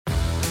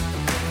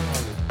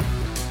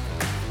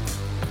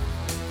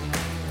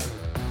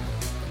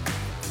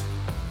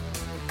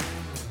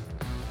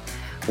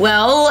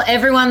Well,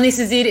 everyone, this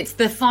is it. It's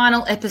the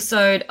final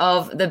episode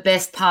of the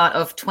best part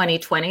of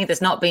 2020.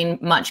 There's not been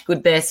much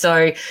good there, so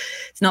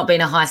it's not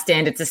been a high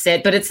standard to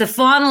set. But it's the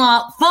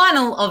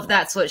final of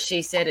That's What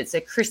She Said. It's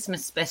a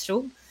Christmas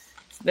special.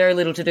 It's very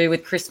little to do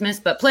with Christmas,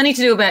 but plenty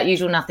to do about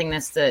usual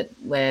nothingness that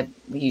we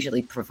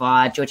usually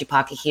provide. Georgie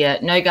Parker here,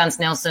 No Guns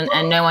Nelson,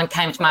 and No One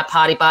Came to My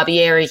Party,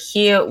 Barbieri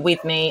here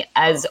with me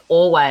as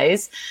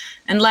always.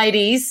 And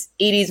ladies,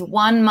 it is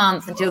 1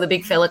 month until the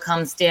big fella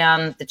comes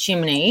down the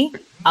chimney.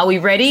 Are we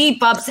ready?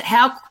 Bubs,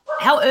 how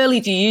early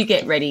do you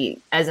get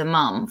ready as a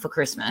mum for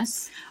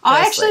Christmas? I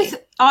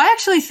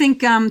actually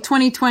think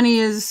 2020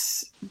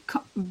 has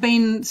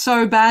been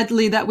so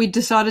badly that we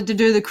decided to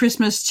do the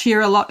Christmas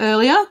cheer a lot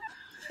earlier.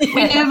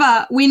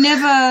 Yeah. We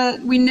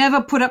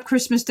never put up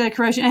Christmas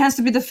decoration. It has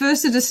to be the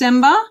 1st of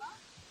December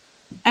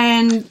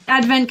and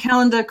advent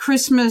calendar,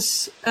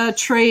 Christmas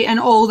tree and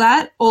all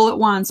that all at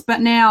once.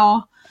 But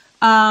now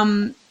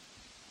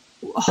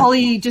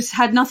Holly just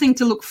had nothing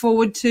to look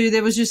forward to.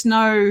 There was just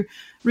no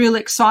real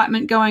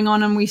excitement going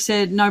on, and we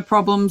said no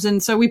problems.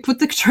 And so we put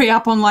the tree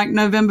up on like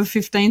November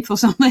 15th or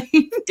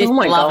something. Oh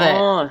my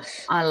gosh.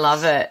 I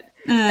love it.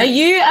 Are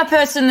you a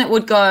person that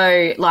would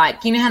go,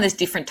 like, you know how there's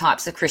different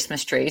types of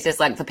Christmas trees? There's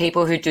like the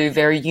people who do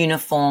very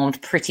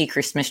uniformed, pretty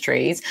Christmas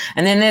trees.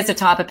 And then there's the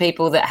type of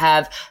people that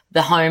have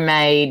the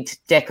homemade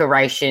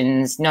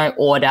decorations, no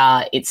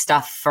order. It's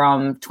stuff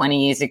from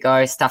 20 years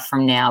ago, stuff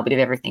from now, a bit of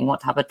everything. What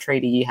type of tree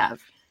do you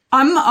have?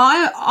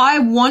 I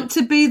want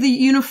to be the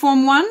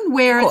uniform one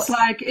where it's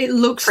like it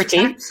looks pretty.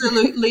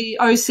 Absolutely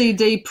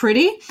OCD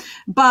pretty.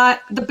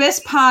 But the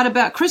best part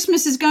about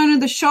Christmas is going to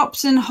the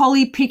shops and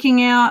Holly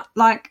picking out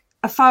like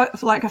a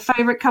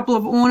favorite couple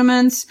of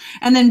ornaments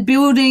and then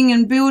building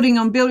and building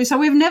on building. So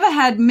we've never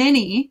had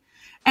many.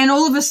 And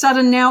all of a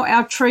sudden now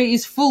our tree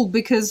is full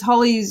because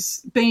Holly's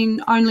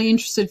been only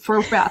interested for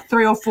about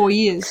 3 or 4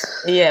 years.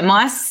 Yeah,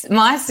 my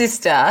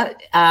sister,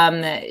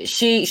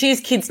 she has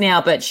kids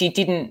now, but she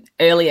didn't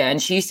earlier. And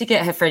she used to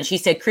get her friends. She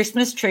said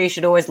Christmas tree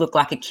should always look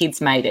like a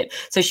kid's made it.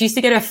 So she used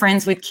to get her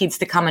friends with kids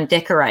to come and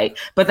decorate,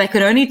 but they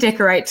could only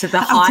decorate to the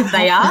height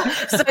they are.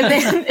 So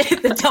then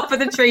the top of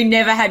the tree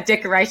never had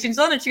decorations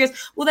on it. She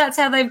goes, well, that's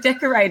how they've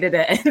decorated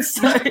it. And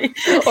so,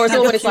 or it's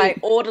always like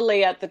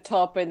orderly at the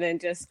top and then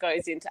just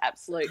goes into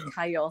absolute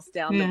chaos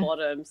down the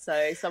bottom.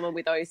 So someone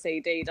with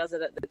OCD does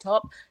it at the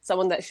top.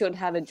 Someone that should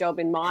have a job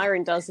in Myer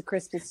and does the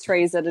Christmas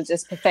trees that are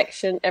just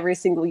perfection every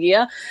single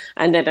year,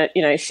 and then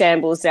it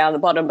shambles down the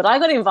bottom. But I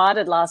got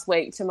invited last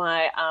week to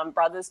my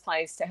brother's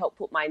place to help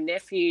put my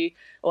nephew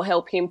or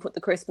help him put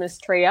the Christmas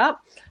tree up,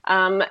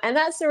 and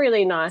that's a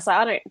really nice.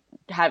 I don't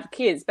have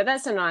kids, but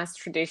that's a nice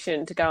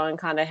tradition to go and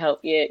kind of help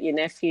your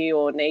nephew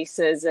or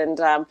nieces. And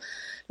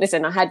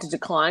listen, I had to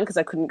decline because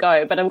I couldn't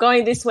go, but I'm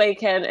going this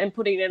weekend and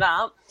putting it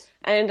up.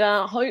 And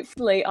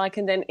hopefully I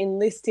can then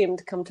enlist him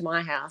to come to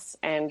my house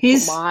and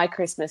put my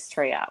Christmas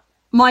tree up.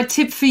 My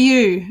tip for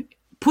you,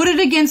 put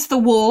it against the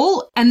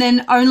wall and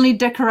then only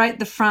decorate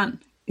the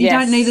front. You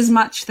don't need as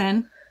much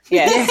then.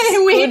 Yes,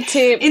 good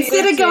tip.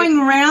 Instead of going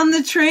around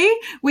the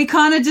tree, we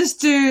kind of just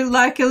do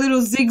like a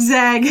little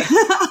zigzag.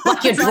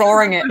 Like you're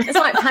drawing it. It's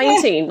like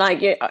painting.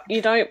 Like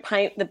you don't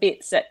paint the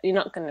bits that you're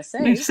not going to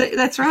see.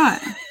 That's right.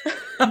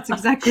 That's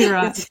exactly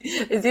right.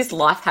 Is this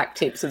life hack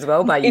tips as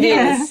well by you?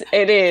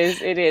 It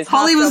is.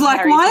 Holly was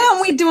like, why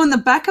aren't we doing the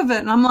back of it?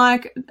 And I'm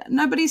like,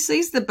 nobody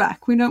sees the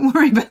back. We don't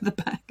worry about the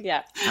back.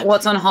 Yeah.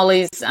 What's on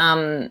Holly's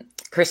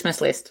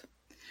Christmas list?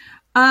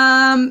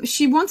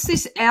 She wants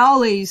this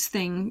Owleez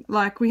thing.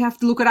 Like we have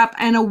to look it up.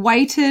 And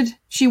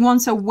she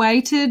wants a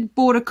weighted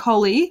border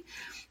collie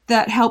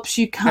that helps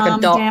you calm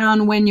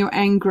down when you're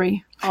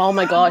angry. Oh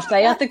my gosh,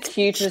 they are the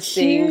cutest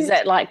things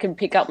that like can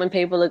pick up when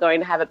people are going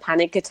to have a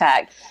panic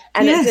attack,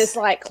 and it just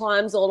like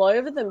climbs all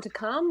over them to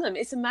calm them.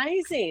 It's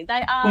amazing.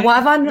 They are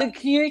the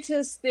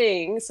cutest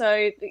thing.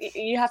 So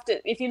you have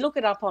to, if you look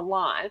it up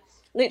online,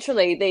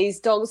 literally these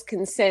dogs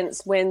can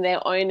sense when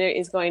their owner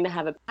is going to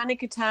have a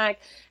panic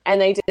attack,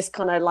 and they just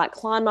kind of like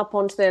climb up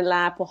onto their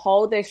lap or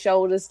hold their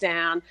shoulders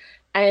down,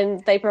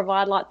 and they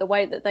provide like the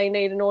weight that they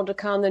need in order to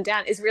calm them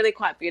down. It's really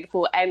quite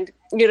beautiful. And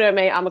you know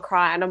me, I'm a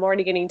crier and I'm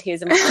already getting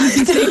tears in my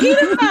eyes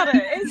thinking about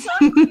it. It's so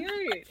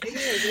cute. It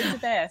is. It's the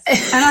best.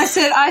 And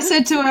I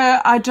said to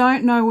her, I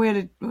don't know where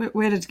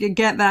to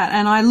get that.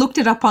 And I looked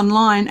it up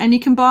online, and you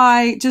can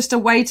buy just a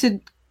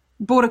weighted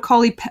border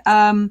collie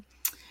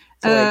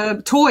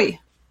toy.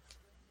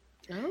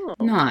 Oh,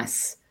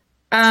 nice.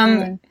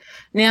 Now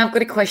I've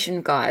got a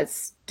question,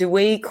 guys. Do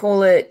we call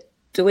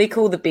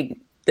the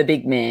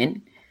big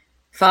man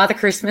Father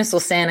Christmas or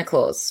Santa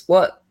Claus?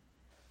 What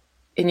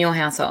in your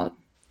household?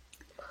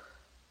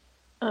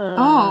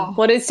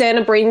 What did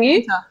Santa bring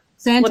you?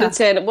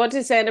 Santa. What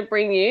did Santa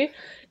bring you?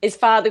 Is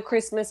Father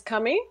Christmas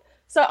coming?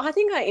 So I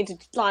think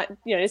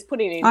just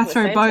putting it into I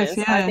throw a both.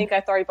 sentence, Yeah. I think I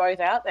throw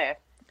both out there.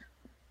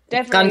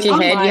 Definitely. Gun to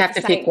your head, you have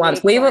to pick once.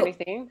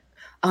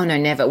 Oh no,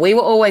 never. We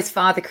were always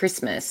Father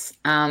Christmas.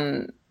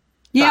 I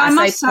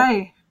must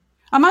say,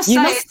 I must You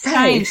say must it's say.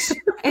 changed.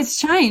 It's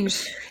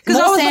changed. Because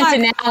More I was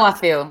Santa like, now, I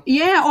feel.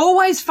 yeah,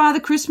 always Father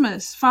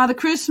Christmas,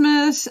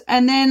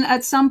 and then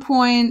at some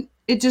point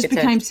it just It's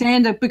became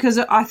Santa because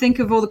I think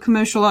of all the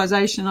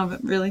commercialization of it.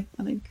 Really,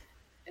 I think.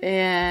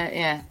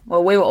 Yeah.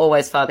 Well, we were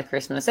always Father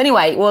Christmas.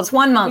 Anyway, well, it's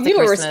 1 month You of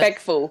were Christmas.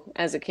 respectful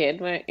as a kid,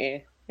 weren't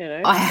you? You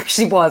know, I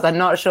actually was. I'm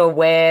not sure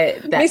where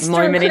that Mr.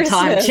 moment in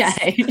time Christmas.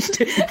 changed.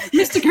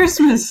 Mr.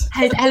 Christmas,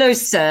 Hello,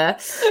 sir.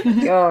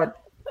 God.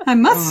 I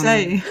must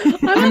say.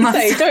 I must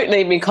say, don't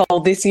leave me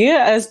cold this year,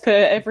 as per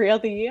every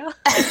other year.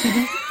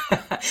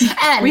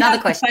 And We another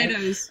have question.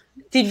 potatoes.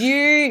 Did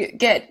you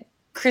get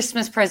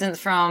Christmas presents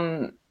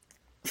from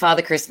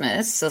Father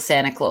Christmas or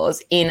Santa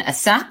Claus in a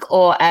sack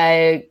or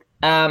a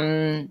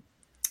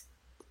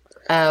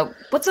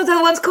what's the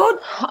other one's called?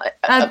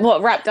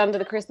 What, wrapped under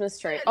the Christmas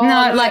tree? Oh,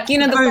 No, like, you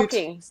know,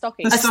 the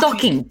stocking. The a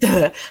stocking.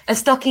 Duh. A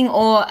stocking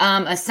or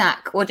a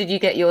sack. What did you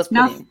get yours put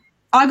No, in?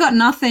 I got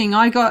nothing.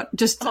 I got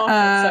just Oh,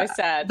 that's so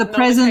sad. the No one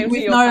present came to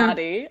with your no.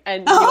 party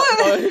and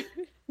Oh.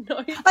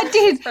 no I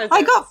did. presents.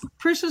 I got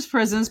Christmas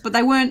presents, but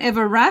they weren't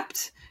ever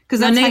wrapped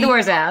because No, that's how neither you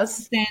was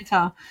ours.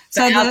 Santa.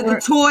 So So ours the were-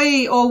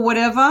 toy or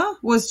whatever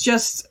was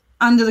just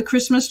under the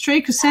Christmas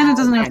tree because Santa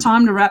doesn't have okay.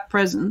 time to wrap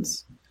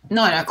presents.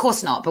 No, of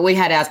course not. But we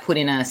had ours put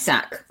in a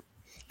sack,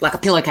 like a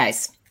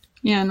pillowcase.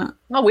 Yeah, no.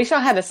 I wish I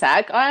had a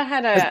sack. I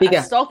had It's bigger.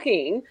 a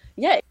stocking.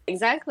 Yeah,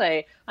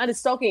 exactly. I had a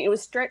stocking. It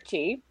was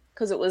stretchy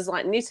because it was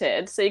like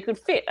knitted, so you could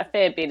fit a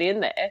fair bit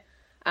in there.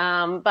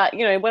 But,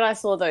 you know, when I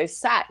saw those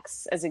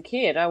sacks as a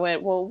kid, I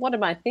went, well, what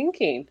am I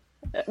thinking?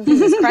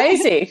 This is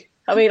crazy.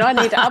 I mean, I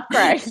need to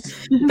upgrade.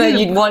 But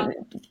you'd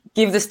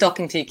give the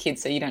stocking to your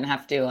kids so you don't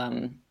have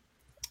to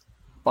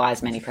buy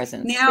as many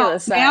presents. Now, a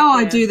sack,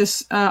 I yeah. do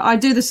this. I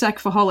do the sack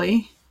for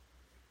Holly,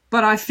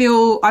 but I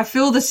fill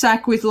the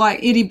sack with like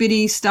itty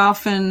bitty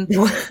stuff and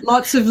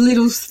lots of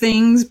little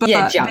things. But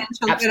Yeah, then junk.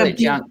 she'll get a Absolute big-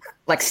 junk.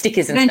 Like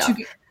stickers and Then stuff.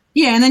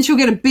 and then she'll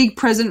get a big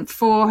present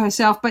for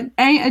herself. But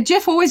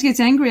Jeff always gets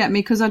angry at me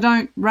because I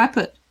don't wrap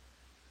it.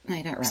 No,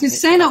 you don't wrap So it.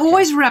 Santa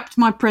always wrapped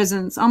my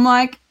presents. I'm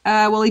like,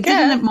 well, he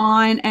didn't at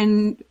mine,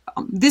 and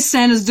this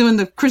Santa's doing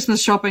the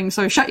Christmas shopping,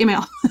 so shut your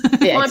mouth.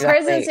 Yeah, My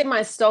exactly. presents in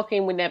my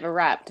stocking were never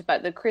wrapped,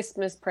 but the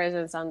Christmas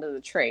presents under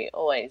the tree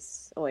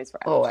always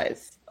wrapped.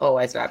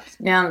 Always wrapped.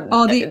 Now,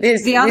 Oh,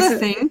 the other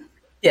thing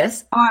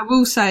Yes. I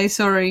will say,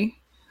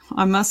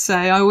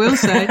 I will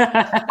say,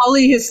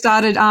 Holly has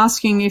started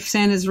asking if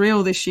Santa's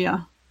real this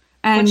year.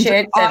 And What's your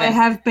head I seven?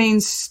 have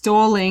been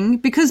stalling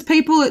because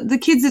the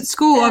kids at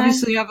school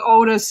obviously have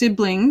older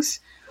siblings.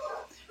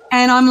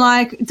 And I'm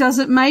like, does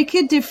it make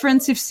a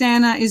difference if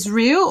Santa is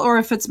real or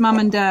if it's mum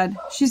and dad?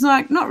 She's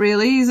like, not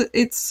really.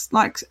 It's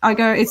like, I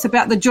go, it's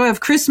about the joy of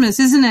Christmas,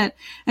 isn't it?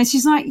 And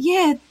she's like,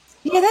 yeah,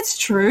 that's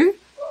true.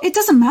 It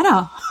doesn't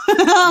matter.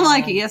 I'm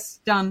like, yes,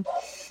 done.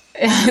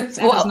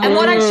 Well, and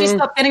what age you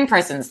stop getting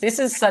presents? This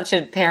is such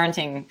a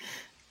parenting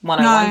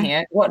 101 No.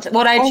 here. What age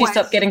you Always.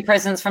 stop getting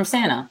presents from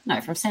Santa? No,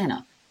 from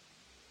Santa.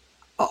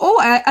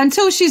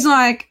 Until she's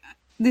like,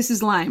 this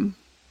is lame.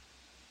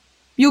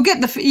 You'll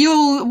get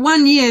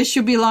 1 year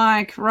she'll be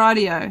like,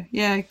 rightio,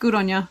 yeah, good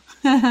on you.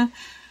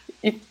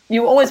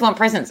 You always want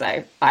presents,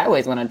 though. I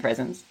always wanted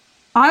presents.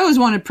 I always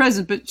wanted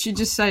present, but she'd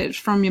just say it's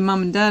from your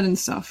mum and dad and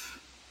stuff.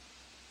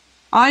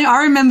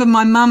 I remember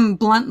my mum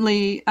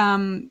bluntly,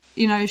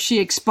 she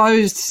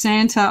exposed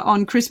Santa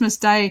on Christmas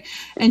Day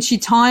and she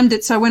timed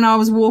it so when I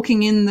was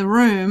walking in the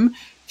room,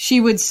 she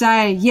would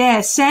say,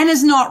 yeah,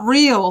 Santa's not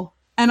real.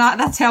 And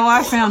that's how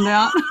I found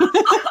out.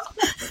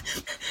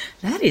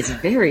 That is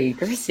very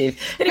aggressive.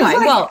 Anyway,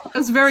 well, it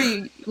was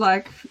very,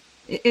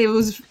 it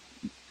was,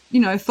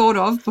 thought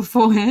of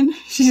beforehand.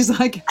 She's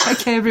like,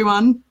 okay,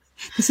 everyone,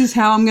 this is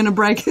how I'm going to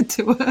break it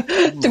to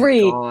her.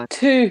 3, God.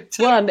 2,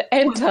 1,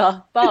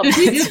 enter. Bum.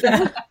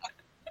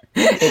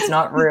 it's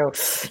not real.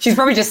 She's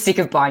probably just sick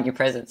of buying your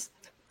presents.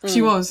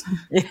 She was.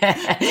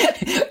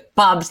 Yeah.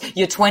 Bubs,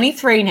 you're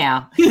 23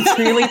 now. It's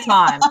really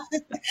time.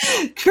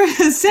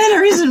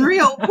 Santa isn't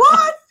real.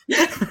 What?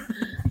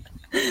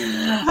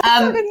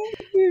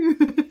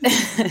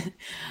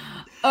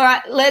 All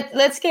right,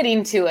 let's get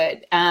into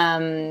it.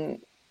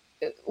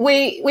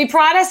 We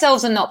pride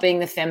ourselves on not being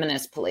the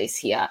feminist police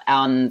here.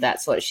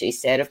 That's what she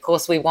said. Of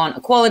course, we want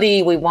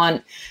equality. We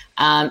want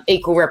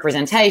equal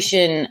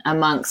representation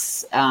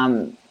amongst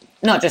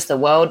not just the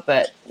world,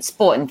 but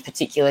sport in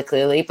particular,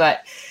 clearly.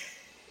 But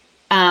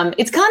we're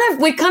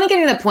kind of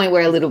getting to the point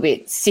where we're a little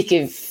bit sick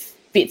of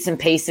bits and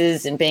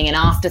pieces and being an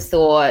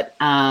afterthought,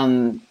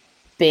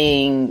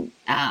 being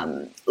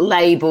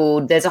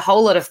labelled. There's a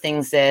whole lot of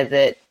things there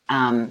that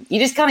you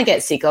just kind of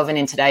get sick of, and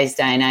in today's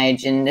day and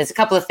age. And there's a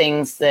couple of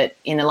things that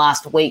in the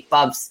last week,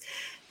 Bubs,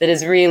 that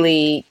has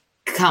really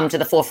come to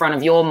the forefront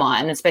of your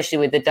mind, especially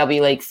with the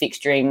W League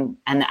fixturing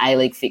and the A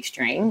League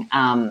fixturing,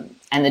 and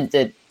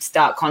the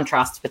stark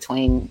contrast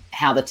between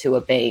how the two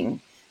are being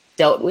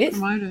dealt with.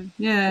 Promoted.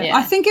 Yeah.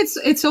 I think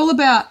it's all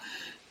about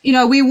you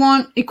know, we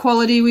want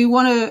equality. We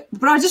want to,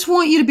 but I just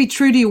want you to be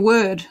true to your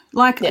word.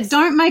 Like, Yes.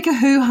 Don't make a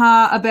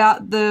hoo-ha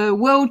about the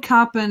World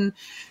Cup and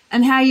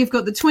how you've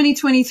got the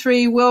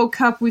 2023 World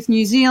Cup with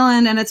New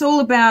Zealand, and it's all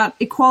about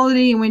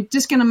equality, and we're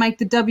just going to make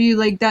the W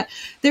League that.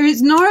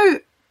 There's no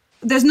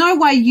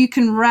way you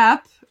can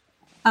wrap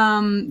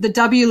the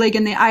W League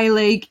and the A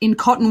League in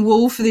cotton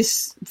wool for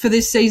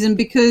this season,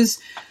 because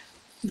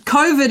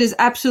COVID has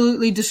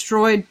absolutely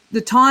destroyed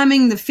the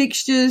timing, the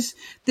fixtures.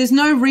 There's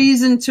no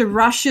reason to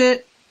rush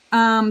it,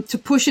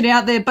 to push it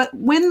out there. But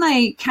when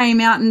they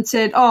came out and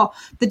said, oh,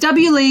 the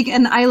W League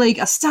and the A League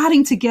are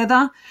starting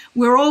together,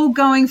 we're all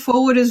going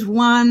forward as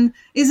one,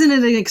 isn't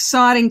it an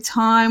exciting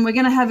time? We're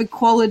going to have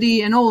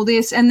equality and all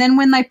this. And then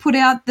when they put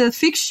out the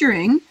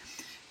fixturing,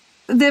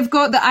 they've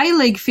got the A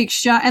League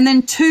fixture and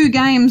then 2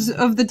 games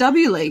of the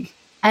W League.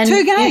 And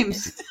 2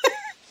 games.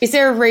 Is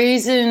there a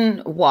reason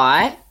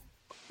why?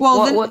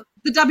 Well,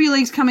 the W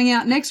League's coming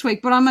out next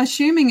week, but I'm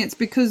assuming it's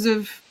because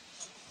of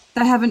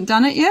they haven't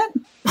done it yet.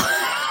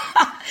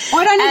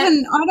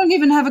 I don't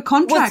even have a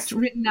contract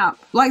written up.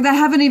 Like, they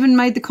haven't even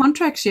made the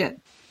contracts yet.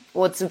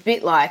 Well, it's a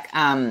bit like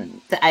the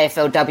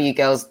AFLW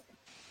girls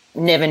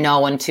never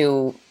know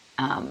until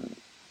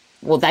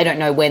they don't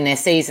know when their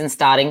season's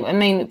starting. I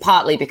mean,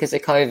 partly because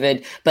of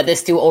COVID, but there's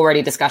still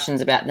already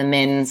discussions about the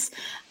men's.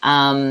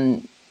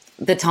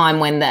 The time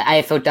when the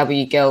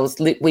AFLW girls,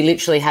 we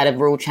literally had a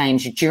rule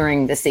change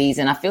during the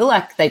season. I feel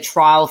like they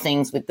trial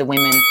things with the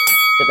women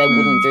that they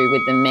wouldn't do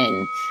with the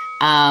men.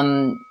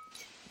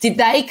 Did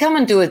they come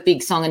and do a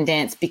big song and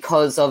dance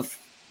because of,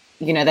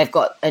 you know, they've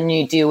got a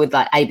new deal with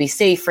like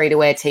ABC,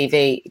 free-to-air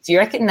TV? Do you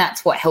reckon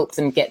that's what helped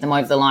them get them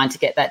over the line to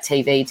get that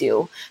TV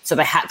deal? So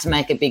they had to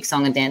make a big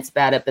song and dance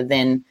about it, but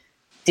then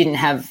didn't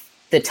have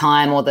the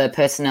time or the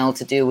personnel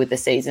to deal with the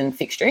season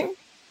fixturing?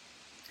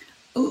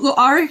 Look,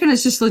 I reckon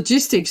it's just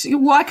logistics.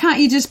 Why can't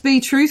you just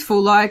be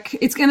truthful? Like,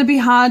 it's going to be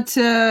hard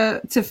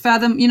to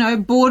fathom, you know,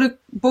 border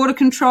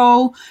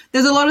control.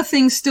 There's a lot of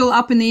things still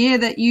up in the air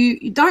that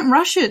you don't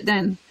rush it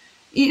then.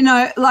 You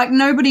know, like,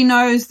 nobody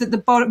knows that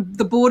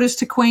the borders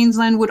to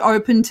Queensland would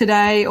open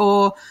today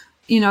or,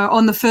 you know,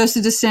 on the 1st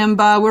of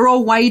December. We're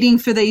all waiting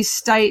for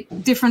these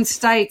different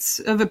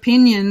states of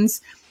opinions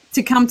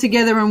to come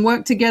together and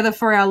work together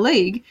for our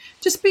league.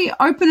 Just be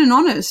open and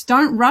honest.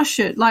 Don't rush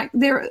it. Like,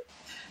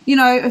 you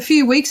know, a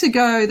few weeks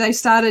ago they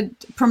started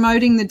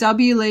promoting the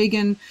W League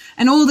and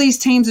all these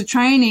teams are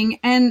training,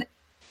 and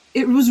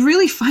it was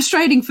really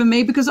frustrating for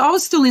me because I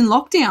was still in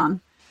lockdown.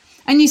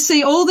 And you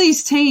see all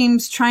these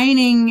teams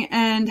training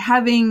and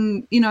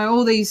having, you know,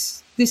 all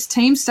this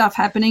team stuff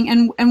happening,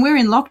 and we're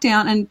in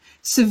lockdown and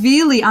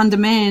severely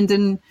undermanned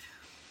and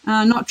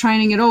not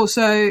training at all.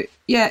 So,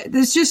 yeah,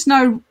 there's just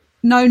no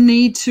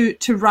need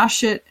to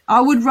rush it.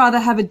 I would rather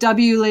have a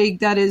W League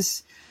that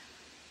is,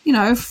 you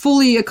know,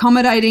 fully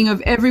accommodating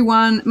of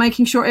everyone,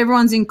 making sure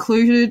everyone's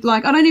included.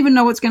 Like, I don't even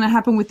know what's going to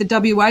happen with the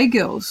WA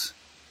girls.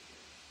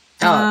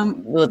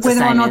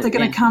 Whether or not they're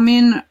going to come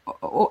in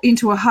or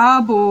into a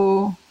hub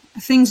or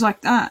things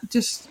like that.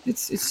 Just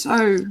it's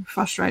so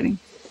frustrating.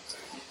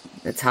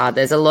 It's hard.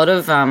 There's a lot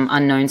of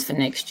unknowns for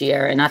next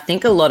year, and I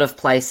think a lot of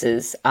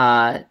places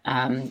are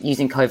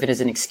using COVID as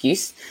an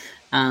excuse.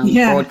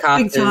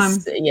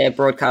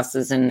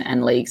 Broadcasters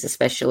and leagues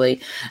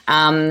especially.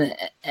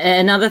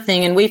 Another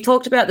thing, and we've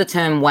talked about the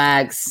term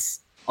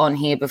WAGs on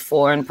here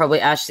before, and probably,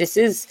 Ash, this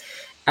is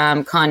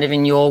kind of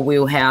in your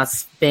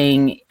wheelhouse,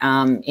 being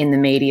in the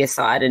media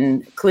side,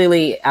 and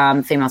clearly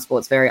female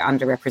sports very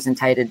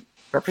underrepresented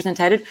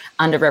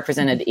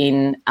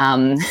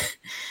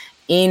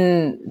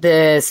in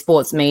the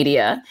sports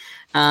media.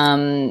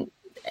 And,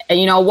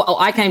 you know,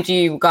 I came to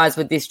you guys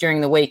with this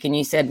during the week, and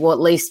you said, well, at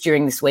least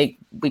during this week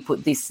we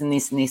put this and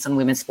this and this on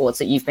women's sports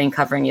that you've been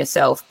covering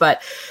yourself.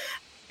 But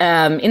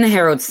in the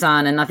Herald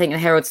Sun, and I think the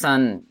Herald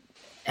Sun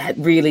had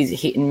really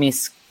hit and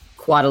miss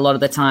quite a lot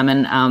of the time,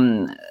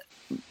 and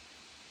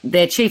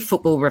their chief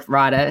football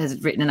writer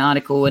has written an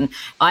article, and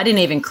I didn't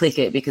even click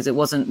it because it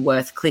wasn't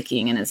worth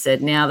clicking, and it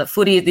said, now that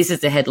footy, this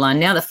is the headline,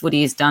 now that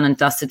footy is done and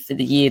dusted for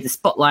the year, the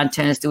spotlight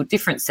turns to a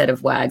different set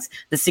of WAGs.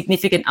 The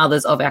significant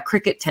others of our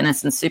cricket,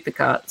 tennis and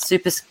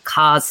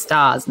supercars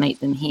stars meet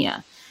them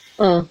here.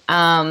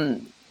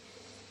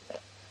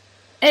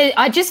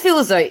 I just feel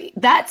as though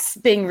that's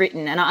being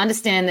written, and I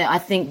understand that. I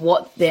think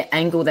what their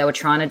angle they were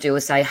trying to do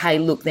is say, hey,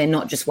 look, they're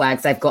not just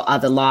WAGs, they've got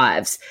other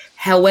lives.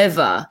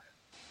 However,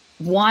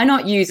 why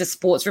not use a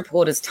sports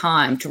reporter's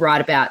time to write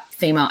about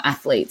female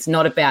athletes,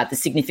 not about the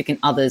significant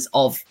others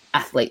of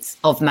athletes,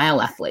 of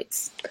male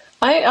athletes?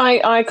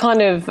 I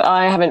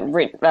haven't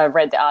read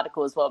the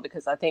article as well,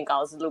 because I think I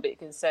was a little bit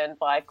concerned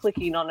by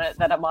clicking on it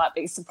that I might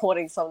be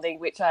supporting something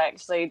which I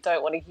actually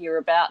don't want to hear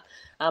about,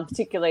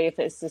 particularly if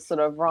it's just sort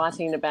of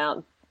writing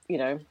about, you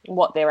know,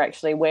 what they're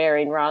actually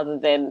wearing rather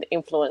than the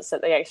influence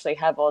that they actually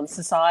have on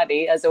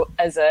society as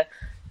a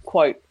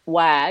quote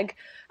WAG.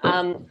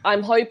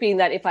 I'm hoping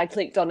that if I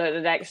clicked on it,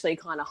 it actually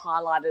kind of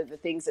highlighted the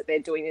things that they're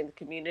doing in the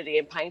community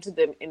and painted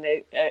them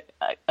in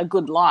a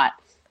good light.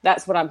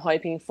 That's what I'm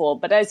hoping for.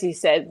 But as you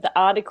said, the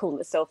article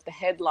itself, the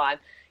headline,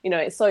 you know,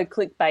 it's so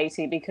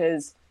clickbaity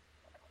because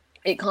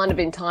it kind of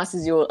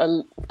entices you,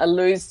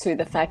 alludes to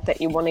the fact that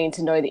you're wanting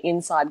to know the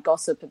inside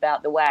gossip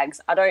about the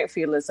WAGs. I don't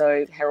feel as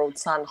though Herald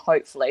Sun,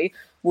 hopefully,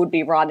 would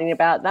be writing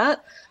about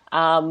that.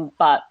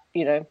 But,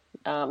 there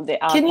are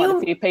quite a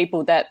few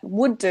people that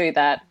would do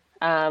that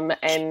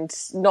and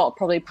not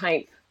probably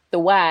paint the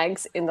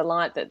WAGs in the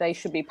light that they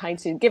should be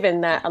painted,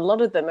 given that a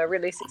lot of them are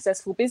really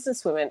successful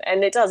businesswomen.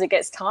 And it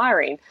gets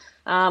tiring.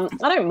 I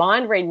don't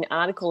mind reading an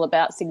article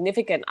about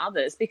significant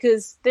others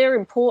because they're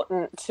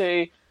important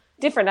to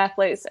different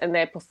athletes and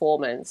their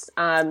performance.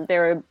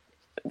 They're a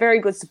very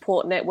good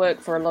support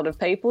network for a lot of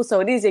people, so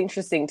it is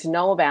interesting to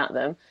know about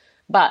them.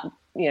 But,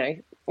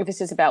 if it's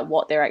just about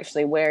what they're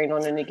actually wearing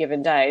on any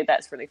given day,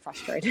 that's really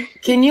frustrating.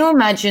 Can you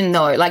imagine,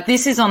 though, like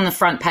this is on the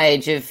front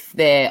page of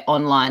their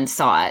online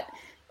site.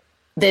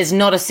 There's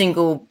not a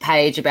single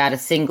page about a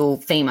single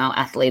female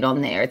athlete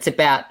on there. It's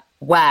about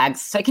WAGs.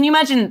 So can you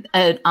imagine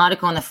an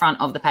article on the front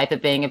of the paper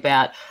being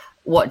about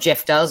what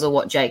Jeff does or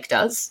what Jake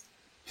does?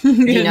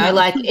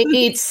 Like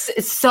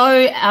it's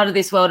so out of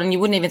this world, and you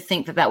wouldn't even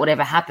think that would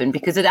ever happen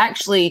because it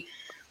actually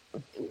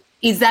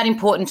is that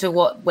important to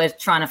what we're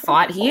trying to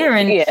fight here.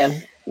 And yeah,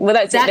 well,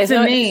 that's it.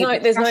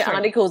 There's no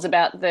articles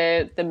about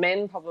the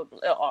men. Probably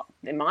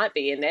there might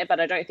be in there, but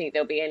I don't think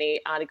there'll be any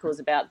articles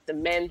about the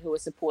men who are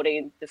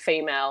supporting the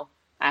female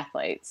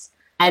athletes.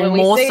 And when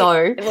we see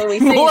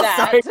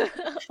that,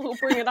 we'll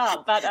bring it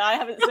up. But I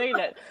haven't seen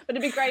it. But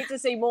it'd be great to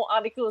see more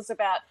articles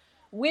about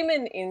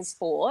women in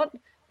sport,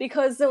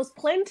 because there was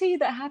plenty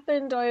that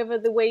happened over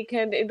the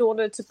weekend in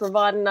order to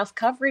provide enough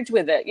coverage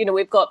with it.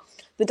 We've got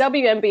the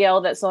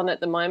WNBL that's on at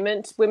the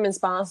moment. Women's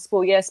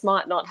basketball, yes,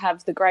 might not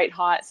have the great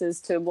heights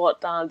as to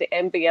what the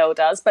NBL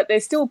does, but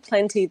there's still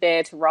plenty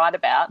there to write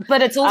about.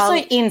 But it's also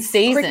in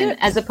season cricket,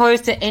 as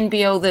opposed to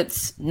NBL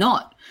that's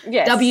not.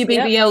 Yes,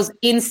 WBBL's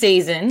in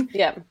season.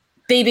 Yeah.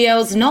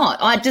 BBL's not.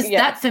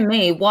 That for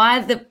me, why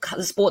the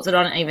sports that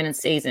aren't even in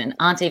season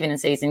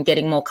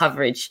getting more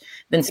coverage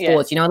than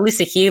sports.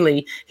 Alyssa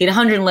Healy hit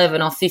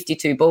 111 off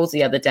 52 balls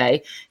the other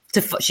day.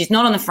 She's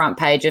not on the front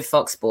page of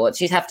Fox Sports.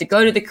 She'd have to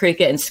go to the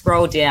cricket and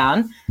scroll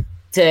down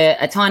to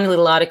a tiny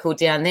little article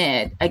down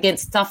there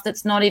against stuff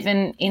that's not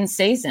even in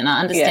season.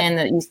 I understand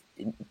that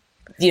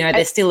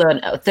there's still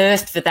a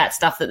thirst for that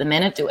stuff that the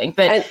men are doing,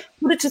 but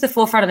put it to the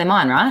forefront of their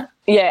mind, right?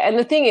 Yeah, and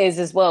the thing is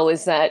as well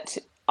is that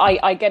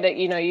I get it.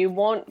 You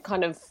want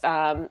kind of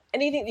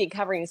anything that you're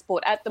covering in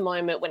sport at the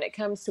moment when it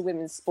comes to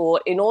women's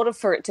sport, in order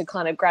for it to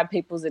kind of grab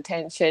people's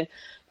attention,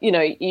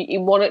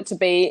 you want it to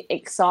be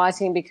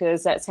exciting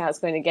because that's how it's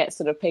going to get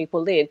sort of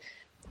people in.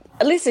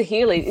 Alyssa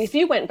Healy, if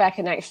you went back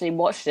and actually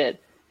watched it,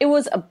 it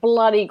was a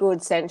bloody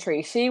good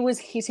century. She was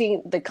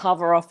hitting the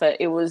cover off it.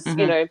 It was,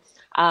 the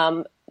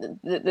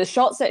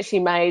shots that she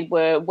made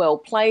were well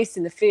placed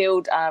in the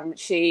field.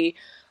 She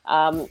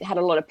had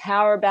a lot of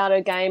power about her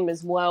game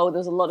as well. There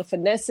was a lot of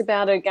finesse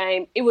about her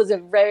game. It was a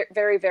very,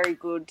 very, very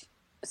good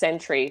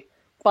century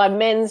by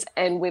men's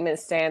and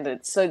women's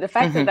standards. So the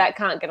fact that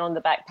can't get on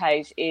the back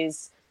page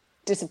is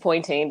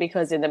disappointing,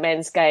 because in the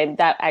men's game,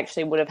 that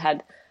actually would have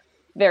had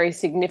very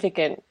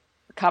significant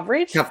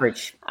coverage.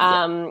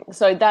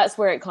 So that's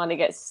where it kind of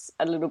gets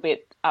a little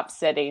bit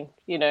upsetting.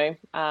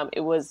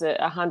 It was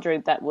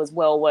 100 that was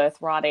well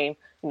worth writing,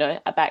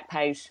 a back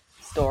page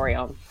story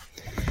on.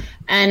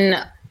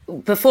 And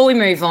before we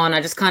move on,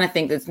 I just kind of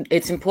think that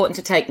it's important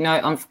to take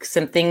note on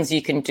some things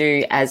you can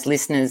do as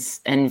listeners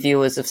and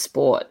viewers of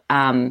sport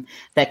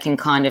that can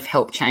kind of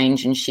help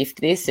change and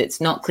shift this. It's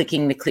not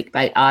clicking the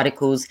clickbait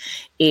articles.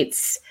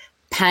 It's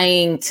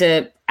paying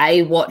to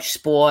watch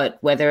sport,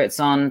 whether it's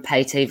on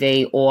pay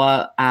TV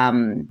or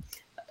on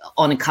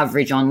a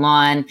coverage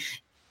online,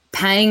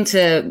 paying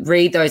to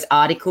read those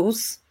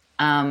articles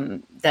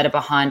that are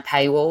behind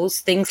paywalls,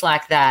 things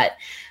like that.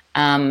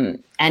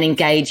 And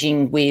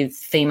engaging with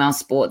female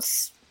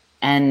sports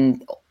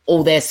and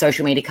all their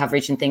social media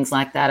coverage and things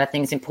like that. I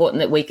think it's important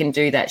that we can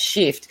do that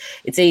shift.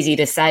 It's easy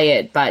to say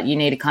it, but you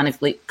need to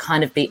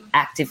kind of be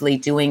actively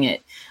doing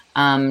it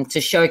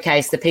to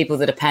showcase the people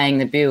that are paying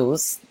the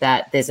bills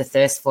that there's a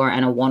thirst for it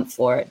and a want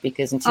for it,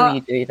 because until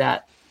you do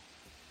that.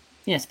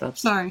 Yes, Bob.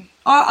 Sorry.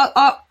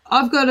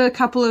 I've got a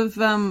couple of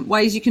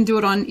ways you can do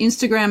it on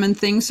Instagram and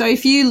things. So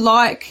if you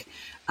like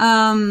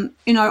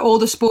all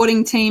the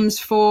sporting teams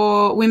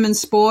for women's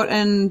sport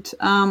and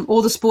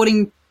all the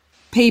sporting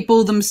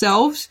people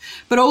themselves,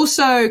 but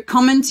also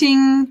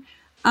commenting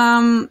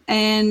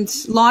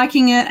and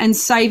liking it and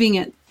saving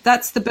it.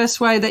 That's the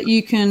best way that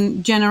you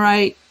can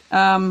generate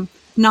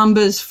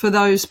numbers for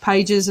those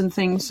pages and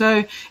things.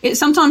 So it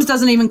sometimes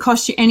doesn't even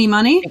cost you any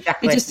money.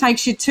 Exactly. It just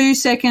takes you 2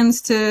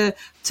 seconds to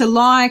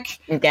like,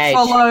 engage,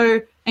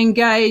 follow,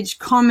 engage,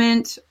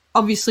 comment.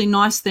 Obviously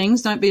nice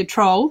things. Don't be a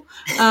troll.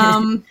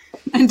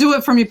 And do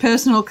it from your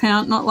personal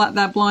account, not like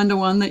that Blinder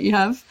one that you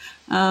have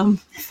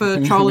for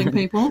trolling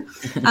people.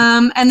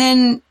 And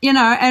then,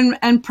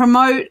 and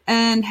promote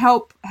and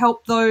help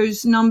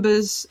those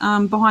numbers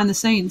behind the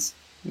scenes.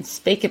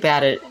 Speak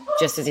about it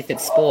just as if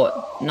it's sport,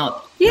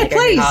 not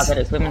please. Hard that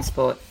it's women's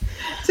sport.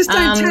 Just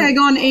don't tag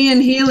on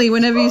Ian Healy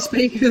whenever you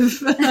speak of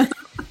the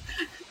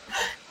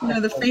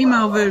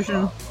female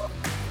version.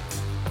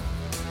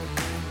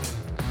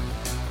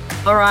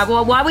 All right.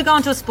 Well, why we go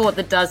into a sport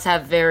that does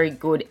have very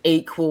good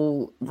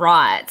equal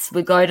rights,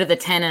 we go to the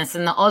tennis,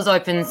 and the Oz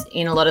Open's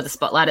in a lot of the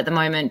spotlight at the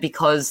moment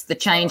because the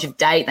change of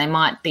date, they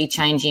might be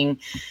changing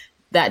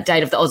that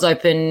date of the Oz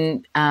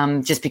Open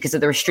just because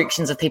of the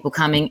restrictions of people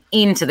coming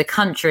into the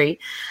country.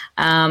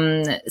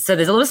 So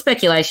there's a lot of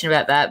speculation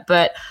about that,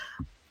 but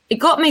it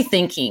got me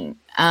thinking.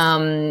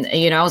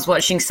 I was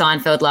watching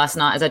Seinfeld last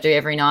night, as I do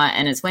every night,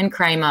 and it's when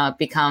Kramer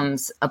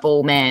becomes a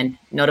ball man,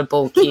 not a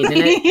ball kid.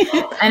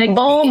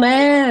 Ball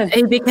man.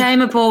 He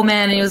became a ball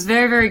man, and he was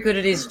very, very good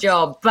at his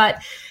job.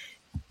 But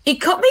it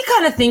got me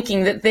kind of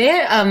thinking that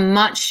there are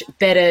much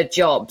better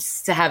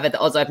jobs to have at the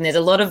Oz Open. There's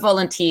a lot of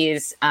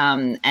volunteers,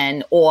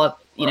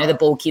 the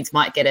ball kids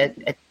might get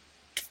a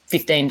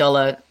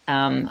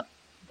 $15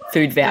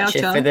 food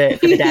voucher for the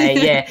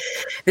day. Yeah,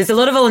 there's a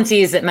lot of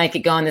volunteers that make it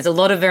go, and there's a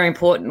lot of very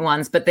important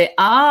ones. But there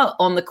are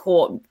on the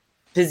court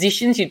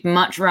positions you'd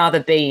much rather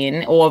be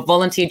in, or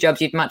volunteer jobs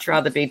you'd much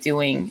rather be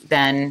doing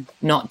than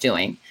not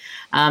doing.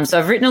 So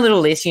I've written a little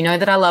list. You know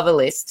that I love a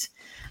list.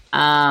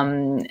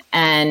 And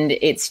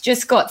it's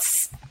just got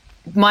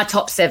my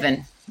top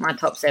seven,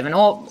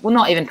 or well,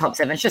 not even top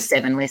seven, it's just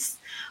 7 lists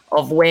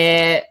of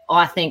where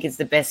I think is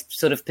the best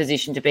sort of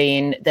position to be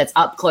in that's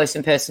up close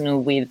and personal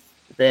with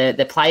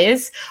the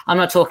players. I'm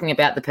not talking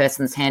about the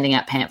person that's handing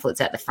out pamphlets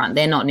at the front.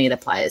 They're not near the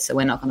players, so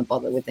we're not going to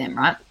bother with them,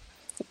 right?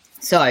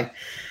 So,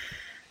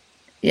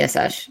 yes,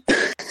 Ash.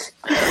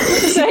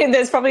 So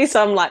there's probably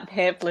some like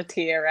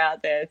pamphleteer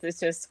out there that's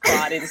just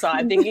quiet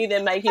inside thinking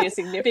they're making a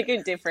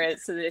significant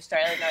difference to the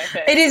Australian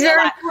Open. It is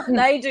very important.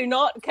 They do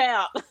not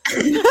count.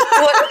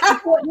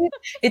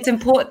 It's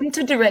important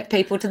to direct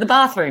people to the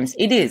bathrooms.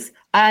 It is.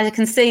 I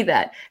can see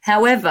that.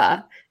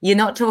 However, you're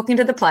not talking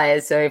to the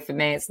players, so for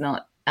me it's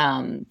not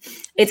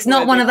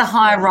one of the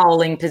high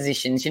rolling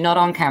positions. You're not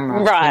on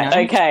camera.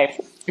 Right, okay.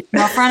 It's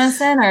not front and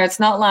center. It's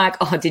not like,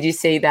 oh, did you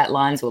see that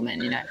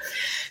lineswoman,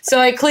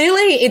 So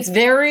clearly it's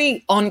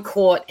very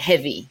on-court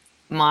heavy,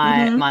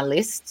 my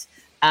list,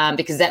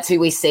 because that's who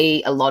we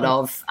see a lot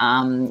of.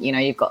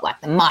 You've got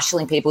like the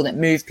marshalling people that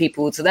move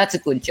people, so that's a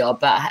good job,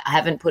 but I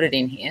haven't put it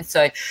in here.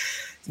 So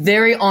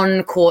very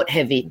on-court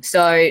heavy.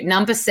 So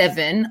number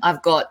 7,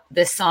 I've got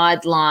the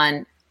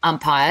sideline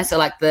umpire, so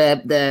like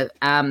the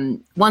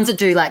ones that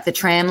do like the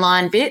tram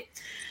line bit.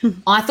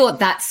 I thought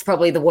that's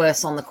probably the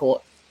worst on the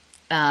court.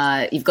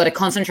 You've got to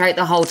concentrate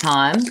the whole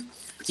time.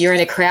 You're in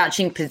a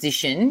crouching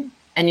position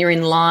and you're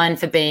in line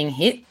for being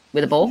hit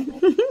with a ball.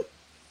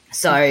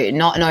 So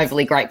not an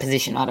overly great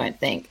position, I don't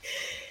think.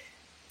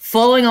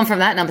 Following on from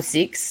that, number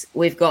 6,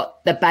 we've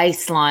got the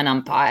baseline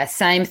umpire.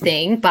 Same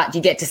thing, but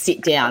you get to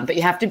sit down. But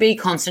you have to be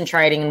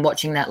concentrating and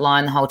watching that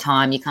line the whole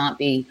time. You can't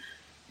be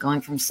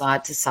going from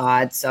side to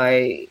side.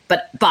 So,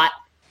 but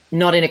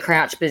not in a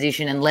crouch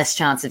position and less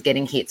chance of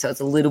getting hit. So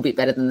it's a little bit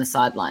better than the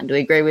sideline. Do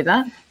we agree with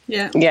that?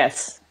 Yeah.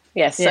 Yes.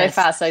 So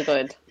far, so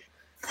good.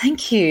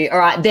 Thank you. All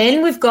right.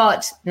 Then we've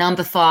got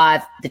number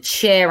 5, the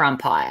chair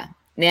umpire.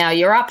 Now,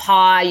 you're up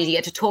high. You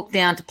get to talk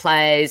down to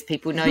players.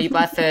 People know you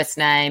by first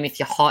name. If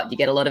you're hot, you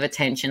get a lot of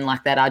attention,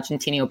 like that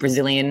Argentinian or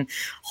Brazilian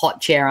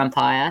hot chair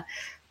umpire.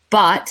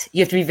 But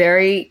you have to be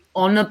very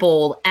on the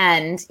ball,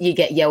 and you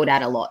get yelled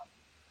at a lot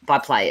by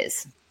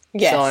players.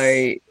 Yes.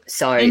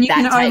 So and you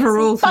that can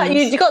overrule things. But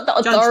you've got the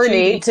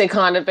authority to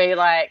kind of be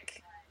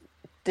like,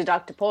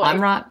 deduct a point. I'm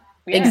right.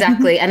 Yeah.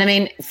 Exactly. And I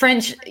mean,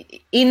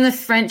 in the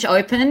French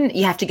Open,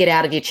 you have to get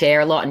out of your chair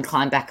a lot and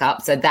climb back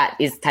up. So that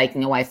is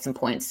taking away some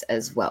points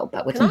as well.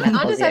 But we're talking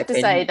about I just have to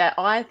say that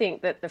I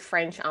think that the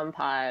French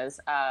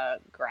umpires are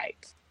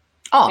great.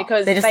 Oh,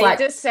 because they just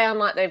just sound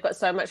like they've got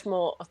so much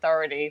more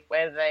authority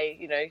where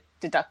they,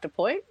 deduct a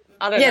point.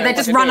 I don't know. Yeah, they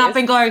just run up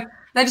and go.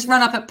 They just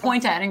run up and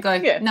point at it and go,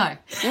 no,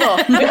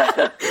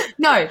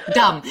 no,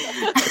 dumb,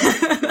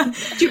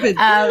 stupid.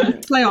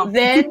 Play on.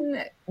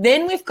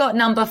 Then we've got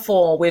number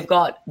 4. We've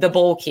got the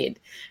ball kid.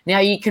 Now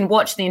you can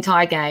watch the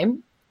entire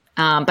game,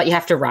 but you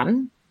have to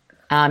run.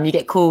 You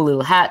get cool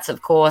little hats,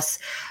 of course,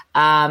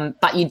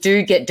 but you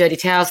do get dirty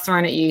towels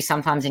thrown at you,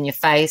 sometimes in your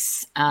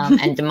face,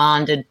 and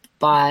demanded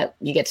by.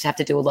 You get to have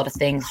to do a lot of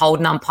things.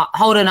 Hold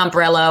an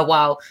umbrella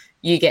while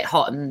you get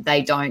hot and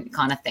they don't,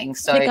 kind of thing.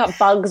 So pick up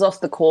bugs off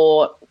the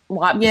court.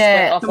 Wipe the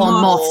sweat off the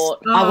moths. court.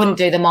 I wouldn't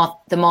do the moth.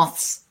 The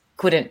moths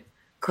couldn't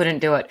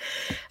do it.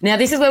 Now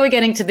this is where we're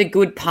getting to the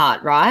good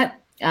part, right?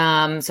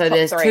 So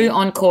there's 2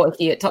 on court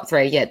here. Top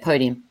 3,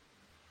 podium.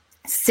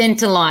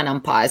 Centre line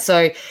umpires.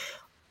 So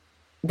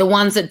the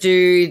ones that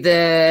do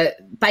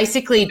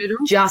basically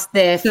just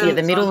there for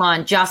the middle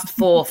line, just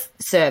for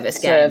service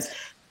games.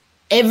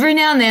 Every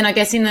now and then, I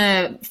guess in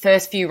the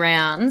first few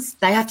rounds,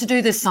 they have to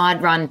do the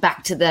side run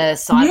back to the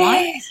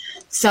sideline. Yes.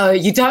 So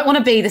you don't want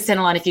to be the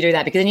centre line if you do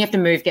that, because then you have to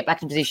move, get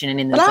back in position and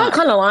in the zone. I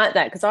kind of like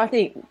that, because I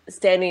think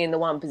standing in the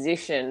one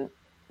position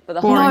for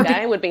the whole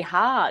game would be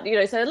hard.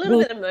 So a little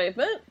bit of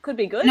movement could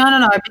be good.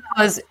 No,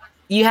 because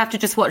you have to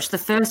just watch the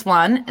first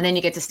one and then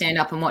you get to stand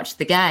up and watch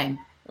the game.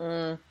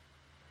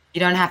 You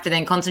don't have to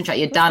then concentrate.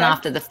 You're done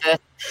after the first.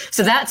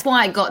 So that's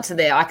why it got to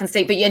there. I can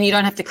see, but and you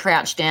don't have to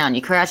crouch down.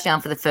 You crouch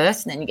down for the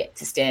first, and then you get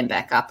to stand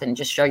back up and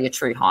just show your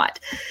true height.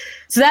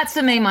 So that's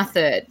for me, my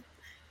third.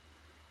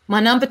 My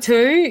number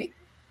 2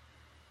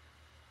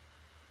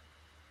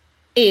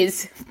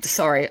 is,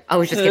 sorry, I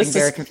was just getting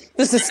very confused.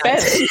 The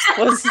suspense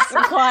was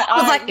quite. I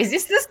was like, is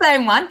this the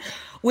same one?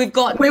 We've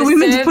got. Were we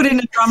meant to put in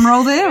a drum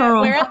roll there?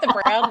 Or? We're at the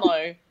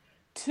Brownlow.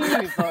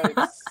 2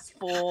 votes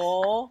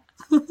for.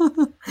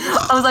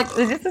 I was like,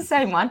 is this the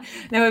same one?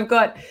 Now we've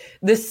got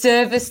the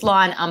service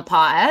line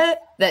umpire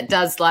that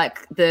does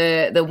like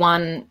the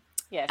one,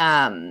 Yes.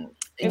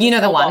 you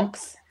know, the one.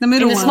 Box. The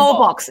middle in the one. small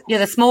box. Yeah,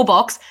 the small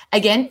box.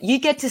 Again, you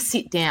get to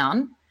sit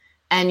down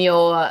and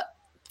your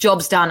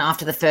job's done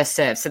after the first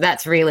serve. So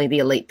that's really the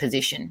elite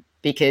position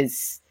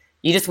because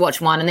you just watch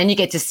one and then you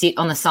get to sit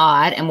on the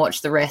side and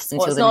watch the rest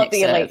until the next serve.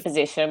 It's not the elite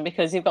position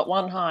because you've got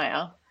one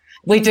higher.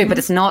 We do, but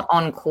it's not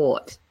on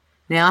court.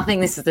 Now, I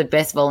think this is the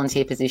best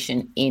volunteer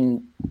position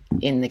in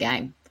the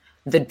game.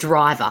 The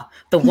driver,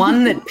 the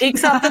one that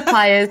picks up the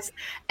players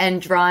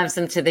and drives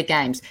them to the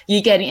games. You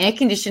get an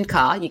air-conditioned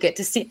car. You get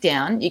to sit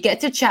down. You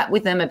get to chat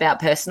with them about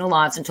personal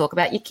lives and talk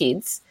about your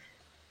kids.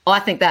 I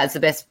think that is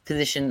the best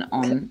position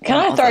on. Can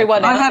I throw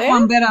one out I have there?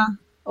 one better.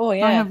 Oh,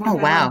 yeah. I have one Oh,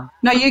 better. wow.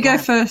 No, you go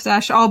first,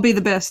 Ash. I'll be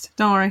the best.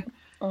 Don't worry.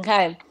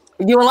 Okay.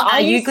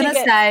 Are you used to going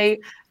to say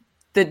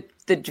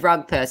the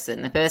drug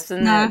person, the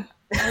person No. that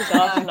Oh,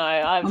 gosh, no.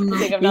 I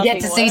think of you nothing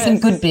get to see some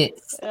worse. good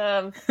bits?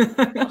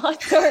 I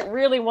don't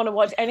really want to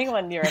watch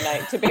anyone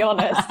urinate, to be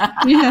honest.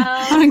 Yeah.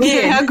 I don't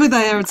care how good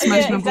they are at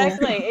smashing Yeah, a ball.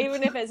 exactly.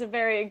 Even if it's a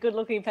very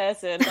good-looking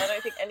person, I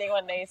don't think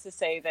anyone needs to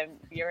see them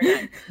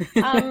urinate.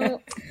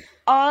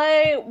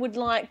 I would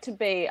like to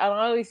be, and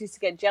I always used to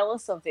get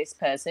jealous of this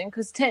person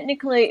because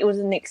technically it was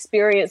an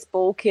experienced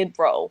ball kid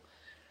role.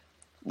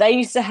 They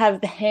used to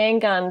have the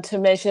handgun to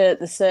measure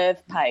the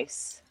serve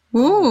pace.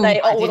 Ooh.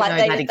 didn't know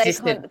that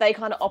existed. They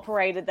kind of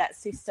operated that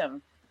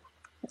system,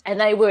 and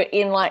they were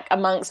in like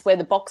amongst where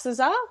the boxes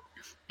are.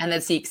 And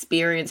that's the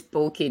experienced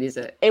ball kid, is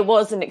it? It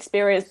was an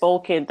experienced ball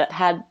kid that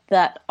had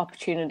that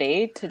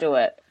opportunity to do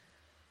it.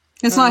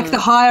 It's like the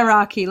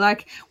hierarchy.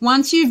 Like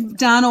once you've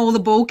done all the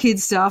ball kid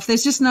stuff,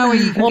 there's just nowhere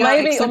you can Or go.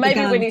 maybe except the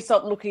gun. when you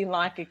stop looking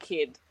like a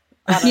kid.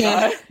 I don't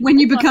know. When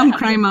you become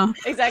Kramer.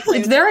 Exactly.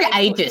 It's very That's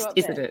what you ageist, want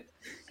isn't there. it?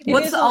 It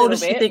What's is the a little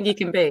oldest you bit. think you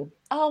can be?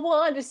 Oh,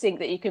 well, I just think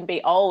that you can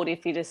be old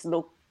if you just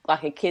look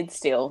like a kid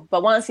still.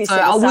 But once you So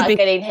sort I of would start be-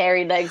 getting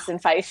hairy legs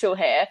and facial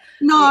hair,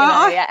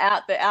 No, you're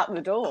out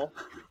the door.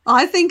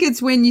 I think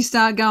it's when you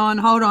start going,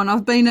 hold on,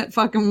 I've been at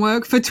fucking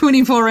work for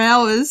 24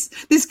 hours.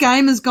 This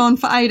game has gone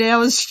for 8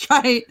 hours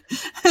straight,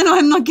 and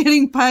I'm not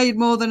getting paid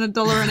more than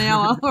 $1 an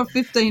hour or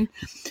 15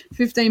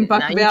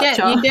 buck No,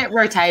 voucher. you get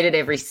rotated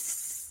every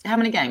how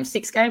many games?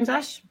 6 games,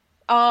 Ash?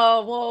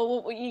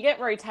 Oh, well, you get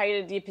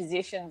rotated your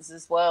positions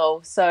as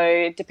well.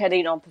 So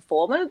depending on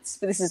performance,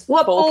 but this is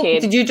What ball ball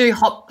kid. did you do?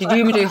 Did you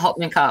even do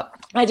Hopman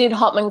Cup? I did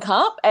Hopman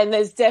Cup, and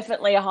there's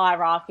definitely a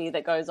hierarchy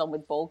that goes on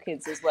with ball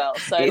kids as well.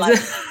 So, Is like,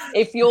 it?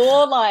 if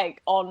you're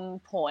like on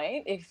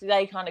point, if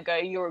they kind of go,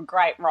 you're a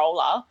great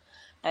roller,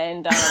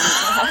 and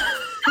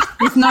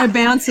With no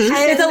bounces.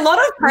 There's a lot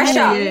of pressure.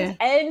 Yeah.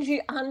 and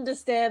you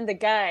understand the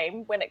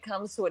game when it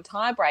comes to a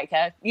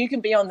tiebreaker, you can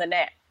be on the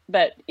net.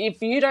 But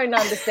if you don't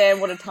understand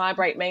what a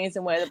tiebreak means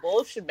and where the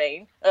ball should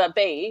be,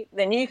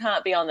 then you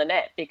can't be on the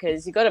net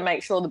because you've got to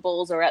make sure the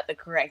balls are at the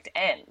correct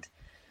end.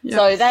 Yep.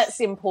 So that's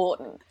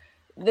important.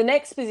 The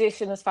next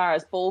position as far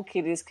as ball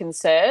kid is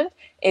concerned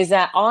is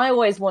that I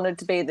always wanted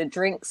to be the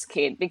drinks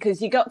kid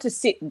because you got to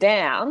sit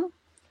down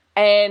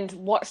and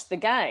watch the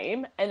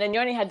game and then you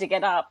only had to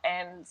get up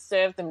and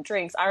serve them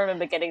drinks. I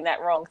remember getting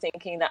that wrong,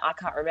 thinking that I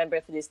can't remember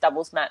for this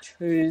doubles match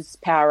whose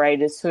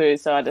Powerade is who,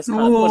 so I just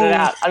can't put it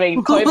out. I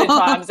mean, COVID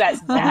times,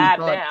 that's bad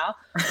God. now.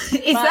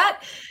 Is that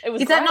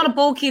Great. not a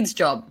ball kid's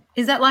job?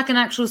 Is that like an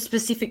actual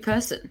specific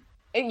person?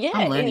 Yeah,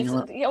 I'm learning a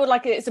lot.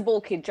 it's a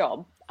ball kid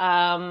job.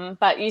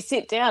 But you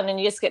sit down and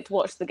you just get to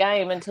watch the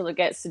game until it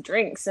gets to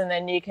drinks, and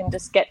then you can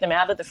just get them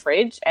out of the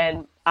fridge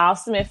and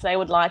ask them if they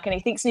would like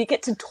anything. So you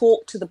get to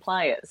talk to the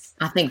players.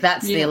 I think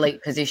that's the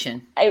elite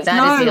position. It's- That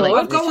No, is the elite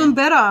I've got position. one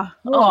better.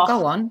 Oh,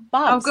 go on.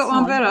 Bugs. I've got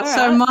one better. All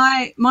So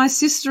right. my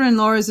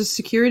sister-in-law is a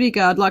security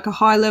guard, like a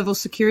high-level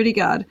security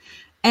guard,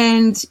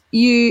 and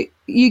you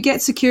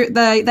get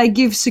they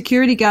give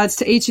security guards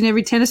to each and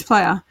every tennis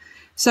player.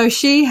 So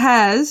she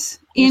has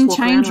in walk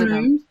around change with them.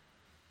 rooms.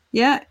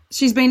 Yeah,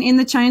 she's been in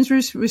the change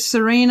rooms with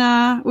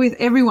Serena, with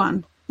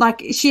everyone.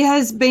 Like she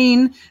has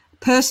been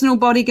personal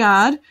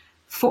bodyguard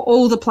for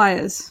all the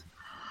players.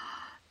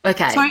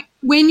 Okay. So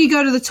when you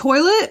go to the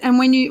toilet and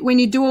when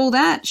you do all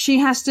that, she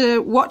has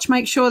to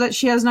make sure that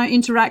she has no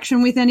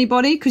interaction with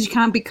anybody because you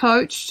can't be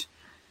coached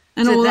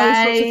and Do all those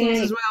sorts of they- things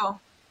as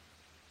well.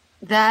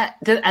 Are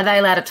they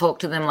allowed to talk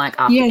to them like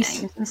after Yes.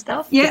 games and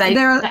stuff? Yeah,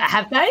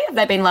 Have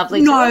they been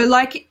lovely? No, to them?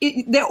 like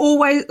they're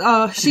always.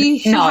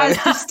 She No. has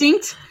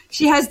distinct.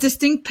 She has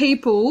distinct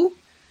people.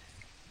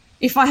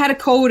 If I had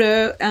called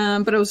her,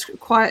 but it was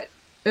quite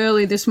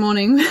early this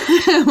morning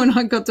when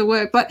I got to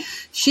work, but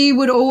she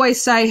would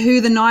always say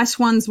who the nice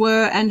ones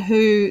were and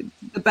who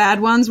the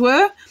bad ones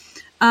were.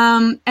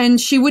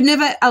 And she would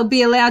never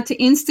be allowed to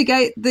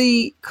instigate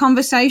the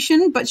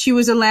conversation, but she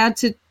was allowed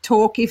to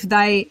talk if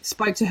they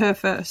spoke to her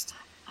first.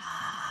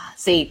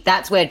 See,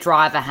 that's where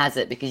Driver has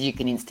it, because you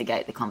can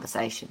instigate the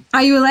conversation.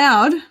 Are you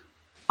allowed?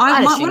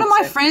 One of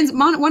my so.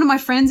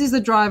 friends is the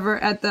driver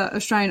at the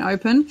Australian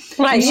Open.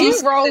 Right, you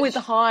roll with the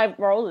high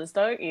rollers,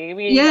 don't you?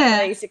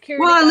 Yeah.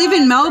 Security well, I live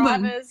in guards,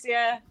 Melbourne. drivers,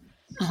 yeah.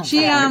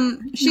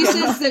 She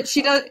says that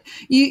she does.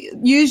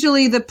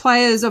 Usually, the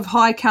players of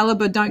high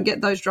caliber don't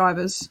get those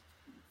drivers.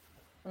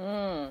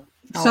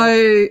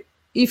 So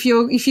if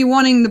you're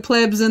wanting the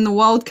plebs and the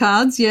wild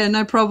cards, yeah,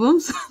 no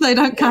problems. They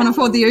can't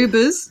afford the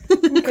Ubers.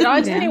 Could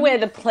I tell you where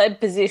the pleb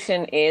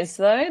position is,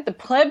 though? The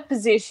pleb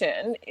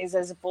position is,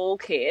 as a ball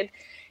kid,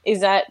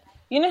 is that,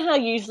 you know how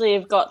usually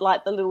you've got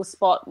like the little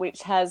spot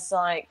which has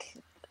like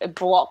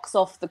blocks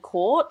off the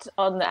court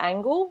on the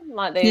angle,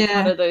 like there's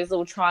one of those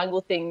little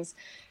triangle things.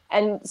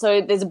 And so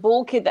there's a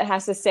ball kid that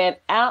has to stand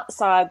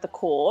outside the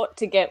court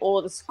to get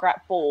all the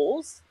scrap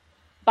balls,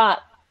 but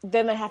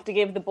then they have to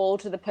give the ball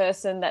to the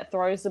person that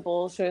throws the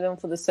ball to them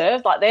for the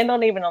serve. Like, they're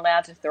not even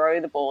allowed to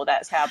throw the ball.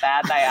 That's how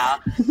bad they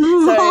are.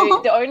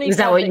 So the only is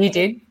that what you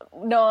did?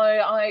 No,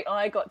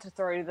 I got to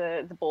throw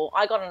the ball.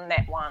 I got on a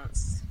net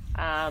once.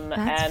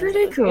 That's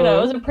pretty cool. You know,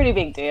 it was a pretty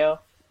big deal.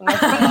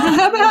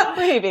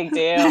 Pretty big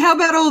deal. How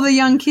about all the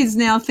young kids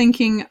now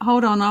thinking,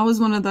 hold on, I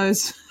was one of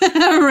those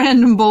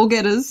random ball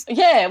getters?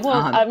 Yeah,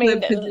 well, I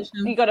mean,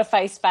 you got to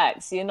face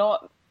facts. You're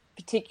not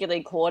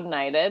particularly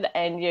coordinated,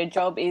 and your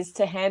job is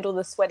to handle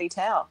the sweaty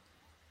towel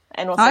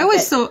and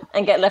also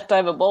get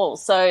leftover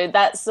balls. So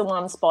that's the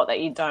one spot that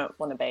you don't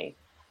want to be.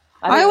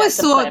 I always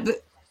thought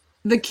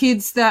the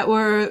kids that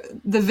were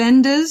the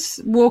vendors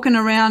walking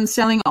around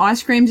selling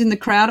ice creams in the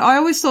crowd, I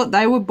always thought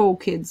they were ball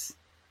kids.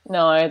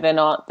 No, they're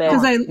not.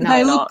 Because they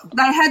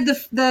had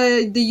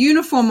the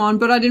uniform on,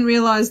 but I didn't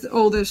realise that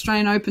all the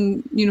Australian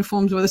Open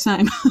uniforms were the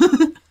same.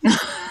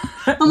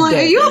 I'm like,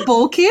 are you a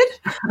ball kid?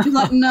 She's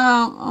like,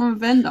 no, I'm a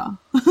vendor.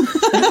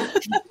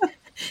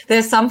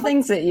 There's some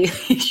things that you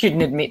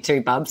shouldn't admit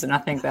to, Bubs, and I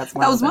think that's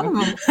one of them. That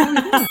was one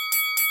of them.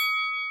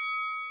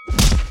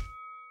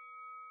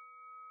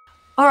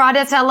 All right,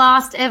 it's our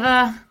last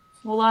ever,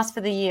 we'll last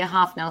for the year,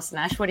 half Nelson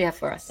Ash. What do you have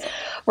for us?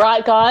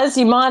 Right, guys,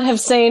 you might have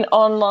seen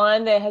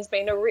online there has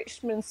been a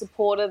Richmond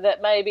supporter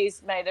that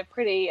maybe's made a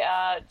pretty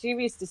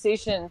dubious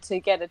decision to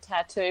get a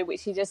tattoo,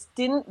 which he just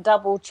didn't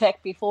double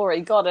check before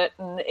he got it,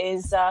 and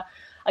is,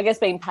 I guess,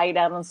 being paid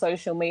out on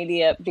social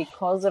media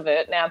because of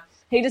it. Now,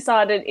 he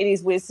decided in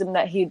his wisdom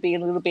that he'd be a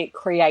little bit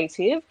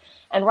creative,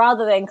 and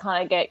rather than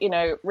kind of get,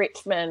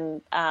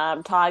 Richmond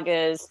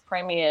Tigers,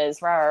 Premiers,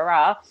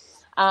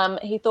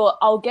 he thought,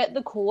 I'll get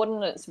the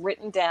coordinates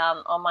written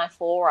down on my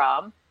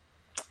forearm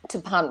to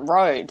Punt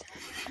Road,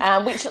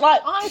 which,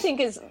 I think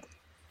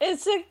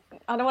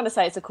I don't want to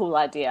say it's a cool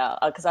idea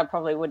because I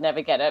probably would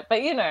never get it,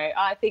 but,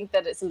 I think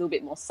that it's a little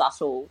bit more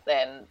subtle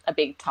than a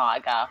big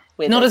tiger.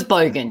 Not as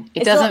bogan.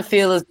 It doesn't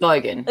feel as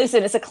bogan.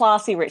 Listen, it's a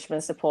classy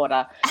Richmond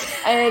supporter.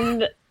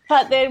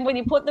 But then when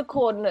you put the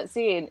coordinates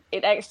in,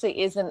 it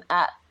actually isn't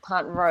at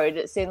Punt Road.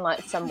 It's in,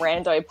 some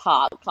rando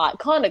park,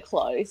 kind of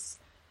close,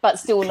 but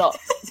still not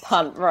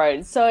Punt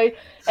Road. So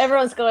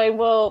everyone's going,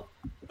 well,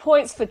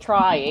 points for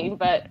trying,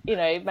 but,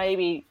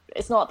 maybe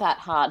it's not that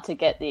hard to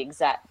get the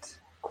exact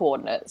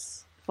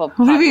coordinates for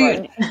Punt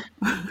Road.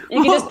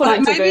 You can just put it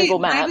into Google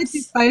Maps. Maybe it's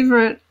his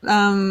favourite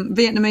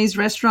Vietnamese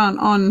restaurant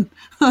on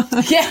on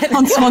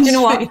Swan Street. You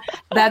know what?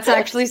 That's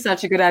actually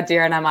such a good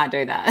idea, and I might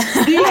do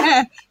that.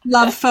 Yeah,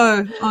 love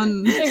pho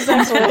on.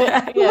 Exactly.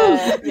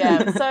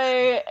 Yeah.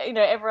 So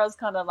everyone's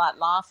kind of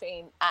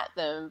laughing at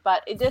them,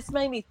 but it just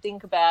made me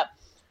think about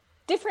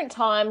different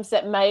times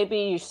that maybe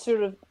you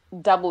should have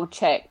double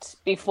checked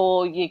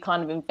before you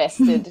kind of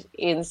invested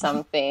in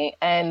something.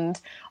 And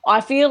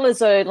I feel as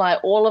though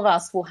all of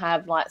us will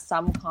have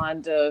some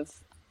kind of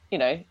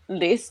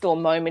list or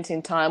moment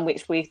in time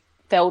which we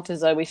felt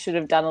as though we should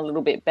have done a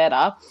little bit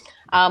better.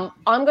 I'm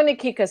going to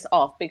kick us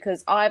off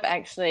because I've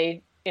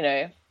actually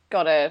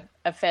got a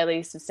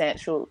fairly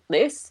substantial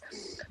list.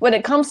 When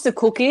it comes to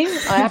cooking,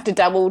 I have to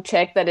double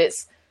check that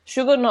it's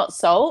sugar, not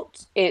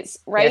salt. It's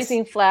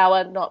raising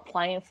flour, not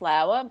plain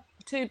flour.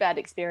 2 bad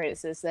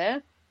experiences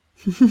there.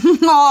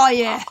 Oh,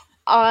 yeah.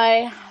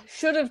 I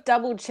should have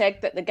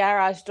double-checked that the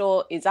garage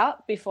door is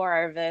up before I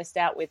reversed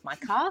out with my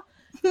car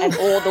and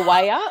all the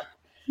way up.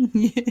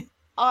 Yeah.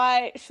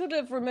 I should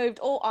have removed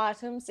all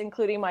items,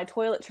 including my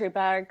toiletry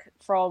bag,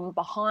 from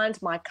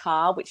behind my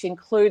car, which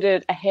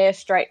included a hair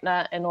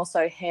straightener and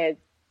also hair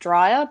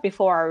dryer,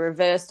 before I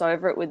reversed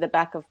over it with the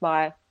back of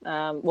my,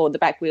 the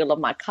back wheel of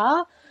my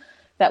car.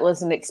 That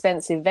was an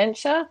expensive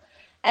venture.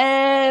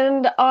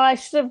 And I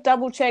should have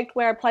double-checked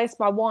where I placed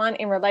my wine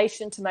in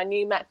relation to my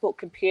new MacBook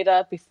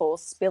computer before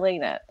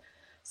spilling it.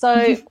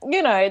 So,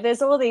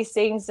 there's all these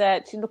things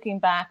that you're looking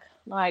back,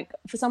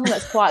 for someone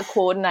that's quite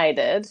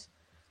coordinated,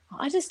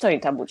 I just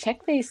don't double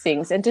check these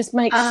things and just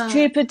make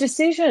stupid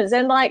decisions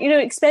and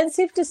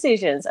expensive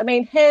decisions. I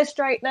mean, hair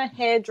straightener,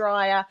 hair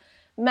dryer,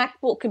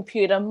 MacBook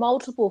computer,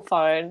 multiple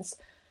phones,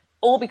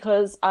 all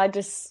because I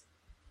just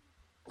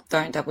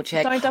don't double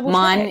check.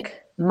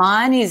 Check.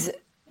 Mine is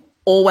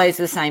always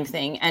the same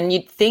thing. And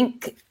you'd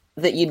think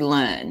that you'd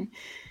learn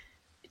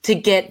to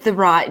get the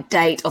right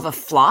date of a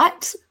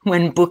flight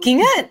when booking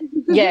it.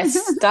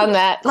 Yes, done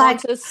that.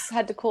 Qantas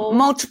had to call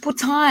multiple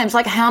times.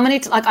 Like how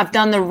many? I've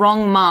done the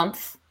wrong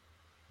month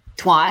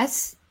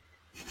twice.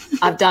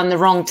 I've done the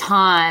wrong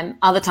time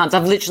other times.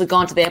 I've literally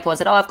gone to the airport and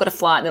said, I've got a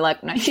flight. And they're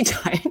like, no, you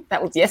don't.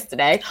 That was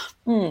yesterday.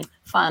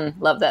 Fun.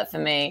 Love that for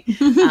me.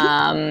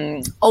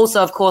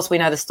 Also, of course, we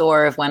know the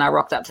story of when I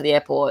rocked up to the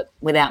airport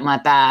without my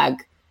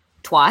bag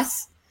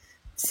twice.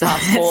 So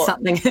it's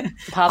something.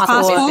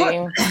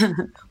 Passport.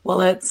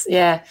 Wallets,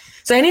 yeah.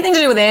 So anything to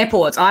do with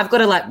airports, I've got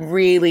to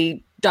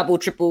really double,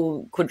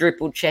 triple,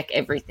 quadruple check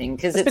everything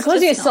because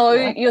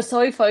you're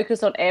so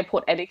focused on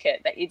airport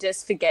etiquette that you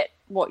just forget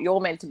what you're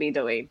meant to be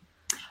doing.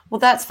 Well,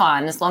 that's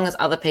fine as long as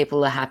other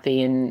people are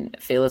happy and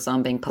feel as though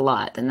I'm being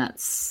polite. Then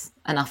that's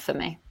enough for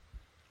me.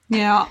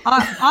 Yeah,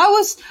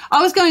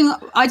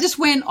 I just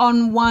went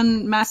on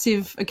one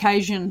massive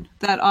occasion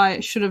that I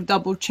should have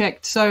double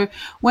checked. So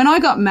when I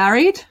got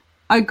married,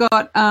 I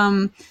got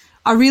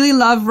I really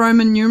love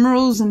Roman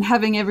numerals and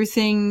having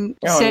everything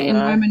set in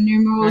Roman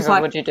numerals. Oh,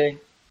 what'd you do?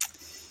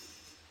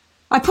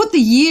 I put the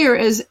year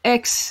as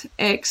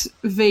XXVII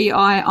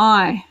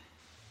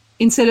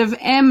instead of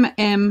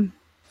MMVII.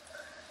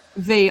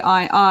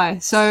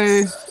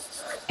 So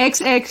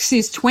XX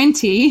is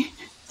 20.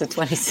 The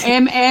 26.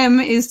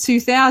 MM is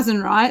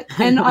 2000, right?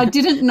 And I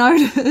didn't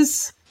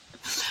notice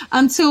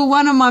until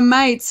one of my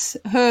mates,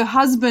 her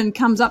husband,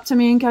 comes up to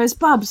me and goes,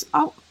 Bubs,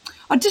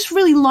 I'd just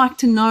really like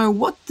to know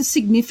what the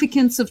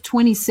significance of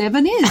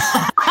 27 is.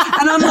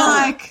 And I'm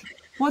like,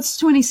 what's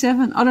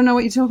 27? I don't know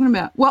what you're talking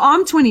about. Well,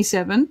 I'm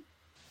 27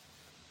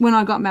 when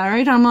I got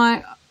married. I'm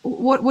like,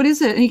 what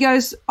is it? And he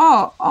goes,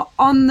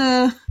 on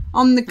the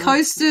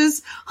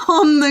coasters,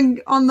 on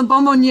the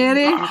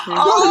bomboniere.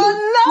 Oh,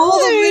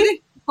 no.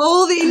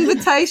 All the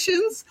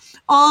invitations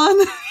on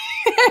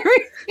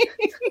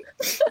everything.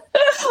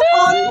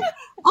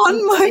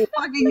 on my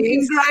fucking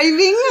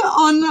engraving,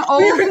 on all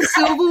the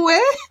silverware,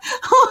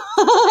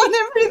 on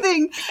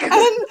everything.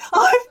 And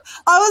I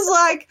was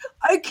like,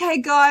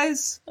 okay,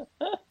 guys,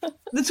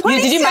 the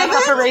 27th. Did you make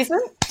up a reason?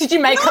 Did you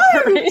make up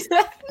a reason?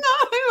 No,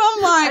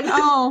 I'm like,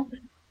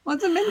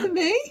 what's it meant to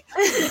be?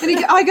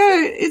 And I go,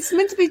 it's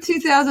meant to be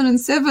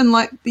 2007,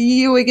 like the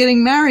year we're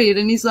getting married.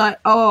 And he's like,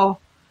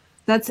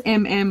 that's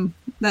MM.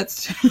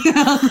 That's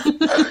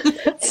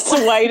it's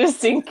the way to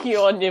sink you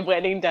on your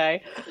wedding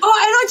day. And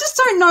I just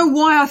don't know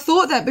why I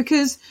thought that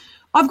because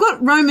I've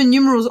got Roman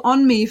numerals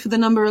on me for the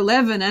number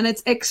 11 and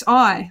it's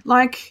XI.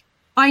 Like,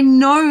 I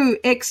know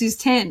X is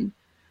 10.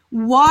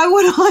 Why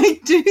would I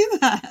do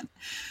that?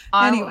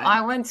 Anyway. I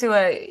went to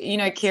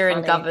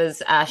Kieran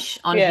Govers, Ash,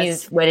 on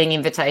his wedding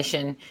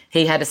invitation.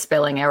 He had a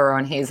spelling error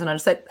on his and I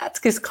just said, that's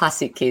because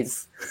classic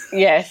kids.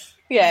 Yes.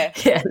 Yeah.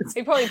 Yes.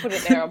 He probably put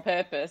it there on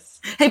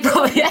purpose.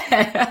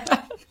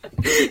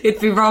 It'd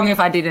be wrong if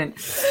I didn't.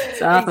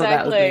 So I thought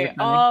that was really funny.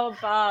 Oh,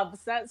 Bubs,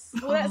 that's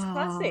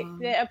classic.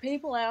 There are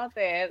people out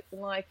there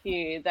like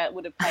you that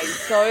would have paid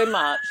so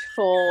much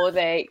for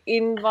their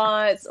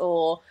invites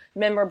or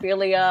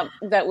memorabilia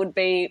and it would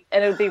be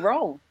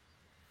wrong.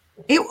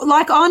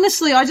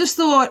 Honestly, I just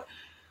thought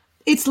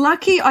it's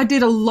lucky I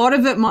did a lot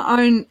of it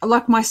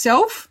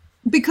myself.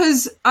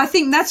 Because I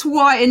think that's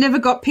why it never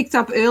got picked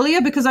up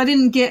earlier because I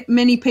didn't get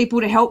many people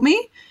to help me.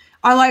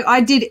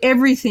 I did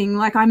everything.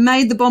 Like I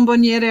made the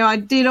bomboniere, I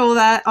did all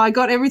that. I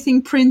got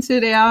everything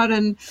printed out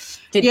and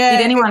Did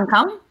anyone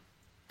come?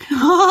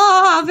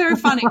 Very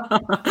funny.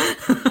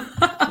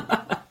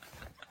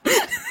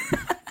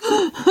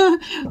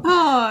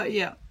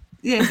 Yeah.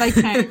 Yeah, they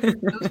came.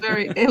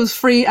 It was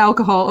free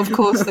alcohol, of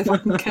course they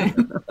fucking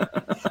came.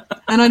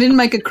 And I didn't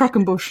make a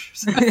Crockenbush.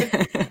 So.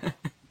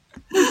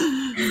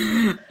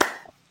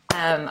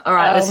 All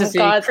right, let's just do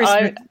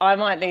Christmas. I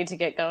might need to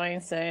get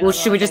going soon. Well,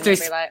 should we just do?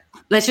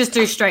 Let's just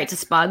do straight to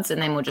Spuds,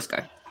 and then we'll just go.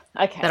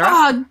 Okay.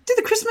 Right? Do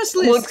the Christmas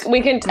list.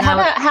 We can.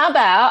 How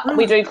about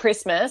we do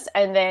Christmas,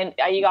 and then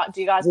do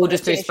you guys? We'll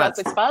just do Spuds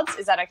with Spuds.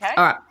 Is that okay?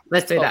 All right,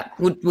 let's do that.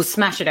 We'll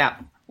smash it out.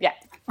 Yeah.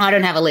 I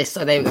don't have a list,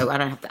 so there we go. I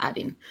don't have to add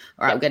in.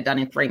 All right, we'll get done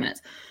in 3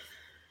 minutes.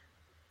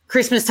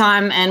 Christmas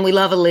time, and we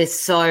love a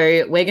list, so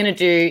we're going to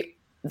do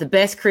the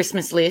best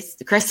Christmas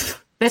list.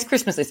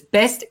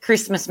 Best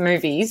Christmas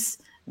movies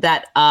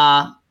that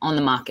are on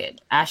the market.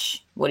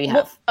 Ash, what do you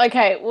have?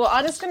 Well,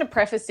 I'm just going to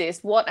preface this.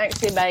 What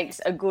actually makes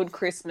a good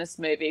Christmas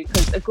movie?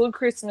 Because a good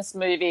Christmas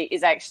movie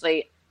is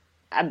actually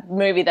a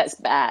movie that's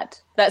bad.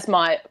 That's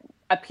my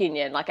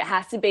opinion. Like it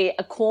has to be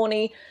a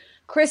corny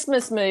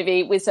Christmas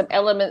movie with some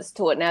elements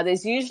to it. Now,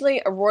 there's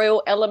usually a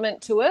royal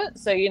element to it.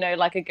 So,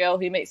 like a girl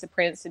who meets a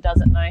prince who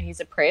doesn't know he's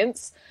a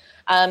prince.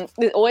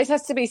 There always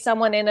has to be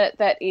someone in it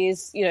that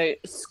is,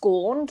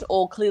 scorned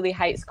or clearly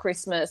hates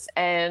Christmas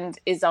and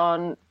is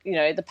on,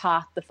 the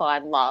path to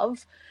find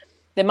love.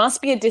 there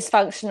must be a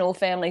dysfunctional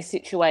family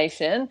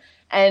situation,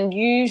 and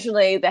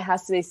usually there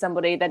has to be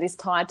somebody that is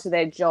tied to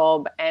their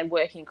job and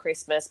working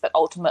Christmas, but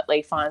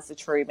ultimately finds the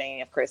true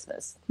meaning of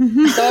Christmas.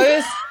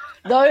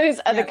 Those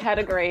are the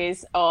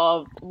categories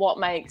of what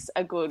makes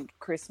a good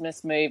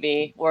Christmas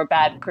movie or a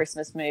bad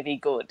Christmas movie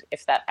good,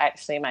 if that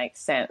actually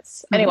makes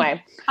sense.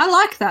 Anyway. I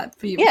like that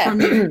for you,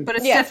 from you, but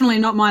it's definitely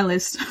not my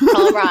list.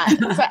 All right.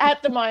 So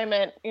at the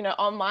moment,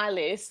 on my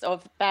list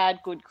of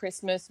bad, good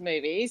Christmas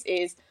movies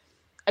is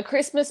A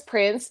Christmas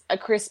Prince, A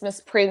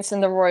Christmas Prince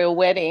and the Royal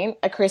Wedding,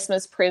 A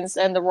Christmas Prince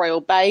and the Royal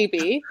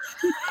Baby.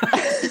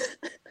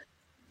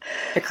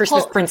 The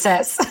Christmas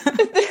Princess.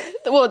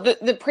 Well,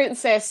 the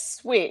Princess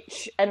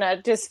Switch, and I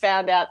just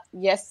found out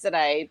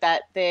yesterday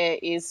that there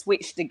is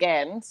Switched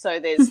again, so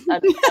there's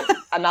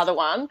another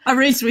one. A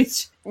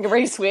reswitch.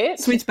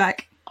 Switch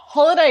back.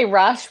 Holiday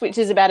Rush, which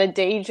is about a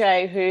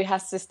DJ who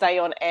has to stay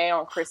on air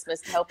on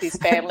Christmas to help his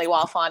family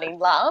while finding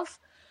love.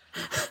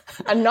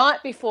 A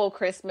Night Before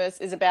Christmas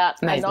is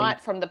about a knight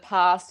from the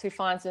past who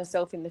finds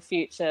himself in the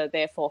future,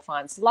 therefore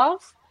finds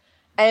love.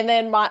 And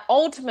then my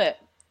ultimate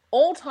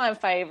all-time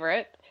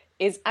favourite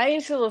is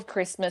Angel of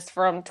Christmas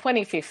from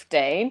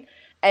 2015,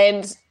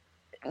 and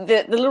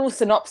the little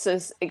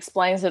synopsis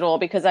explains it all,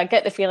 because I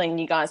get the feeling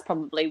you guys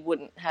probably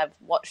wouldn't have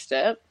watched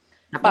it.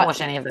 I've not watched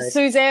any of those.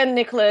 Suzanne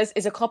Nicholas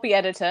is a copy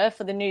editor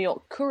for the New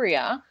York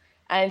Courier,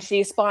 and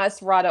she aspires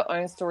to write her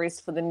own stories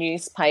for the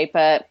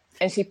newspaper,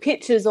 and she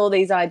pitches all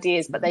these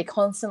ideas, but they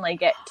constantly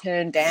get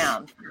turned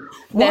down.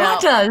 Why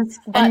does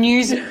a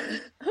news...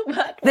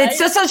 It's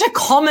just such a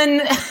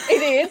common...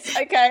 It is,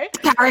 okay.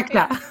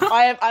 Character.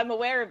 I'm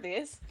aware of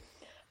this.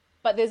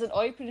 But there's an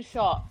open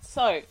shot.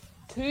 So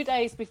 2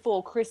 days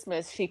before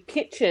Christmas, she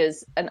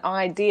pitches an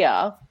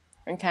idea,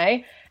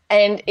 okay?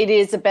 And it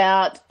is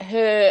about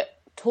her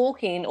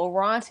talking or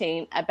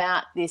writing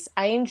about this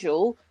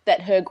angel that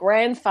her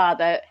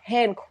grandfather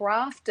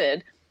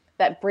handcrafted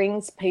that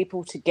brings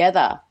people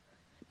together.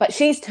 But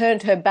she's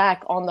turned her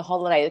back on the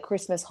holiday, the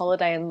Christmas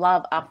holiday, and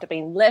love after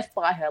being left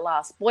by her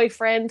last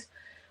boyfriend.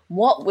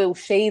 What will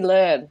she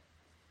learn?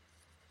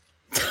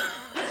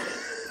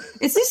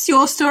 Is this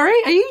your story?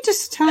 Are you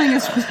just telling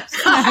us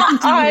what's going to happen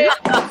to you?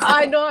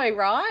 I know,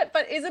 right?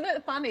 But isn't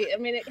it funny? I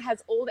mean, it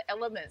has all the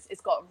elements.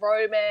 It's got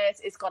romance.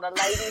 It's got a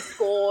lady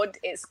scored.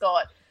 It's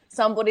got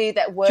somebody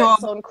that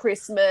works on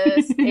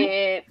Christmas.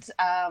 It's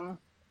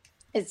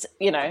the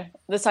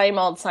same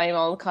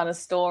old kind of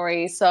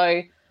story.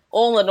 So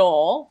all in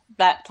all,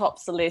 that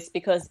tops the list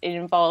because it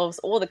involves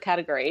all the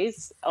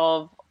categories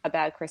of a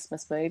bad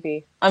Christmas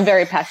movie. I'm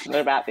very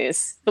passionate about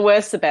this. The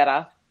worse, the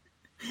better.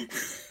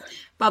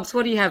 Bubs,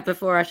 what do you have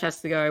before Ash has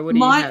to go? What do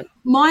you have?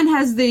 Mine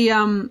has the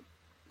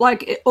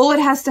all it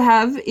has to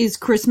have is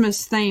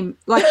Christmas theme.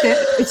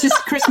 It's just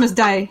Christmas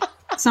Day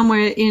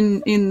somewhere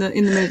in the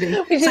movie.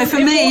 Which so is for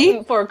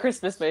me, for a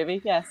Christmas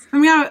movie, yes.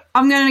 I'm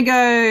going to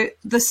go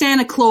the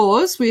Santa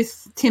Claus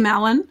with Tim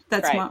Allen.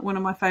 That's one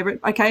of my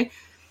favorite. Okay,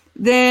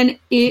 then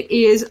it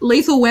is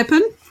Lethal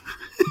Weapon.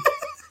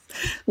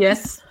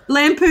 Yes.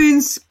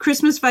 Lampoon's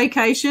Christmas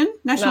Vacation.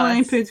 National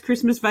Lampoon's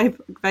Christmas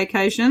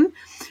Vacation.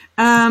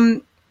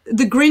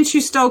 The Grinch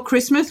Who Stole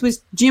Christmas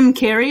was Jim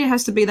Carrey. It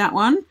has to be that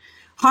one.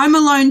 Home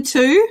Alone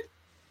 2.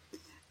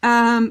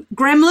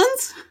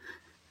 Gremlins.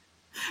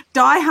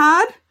 Die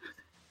Hard.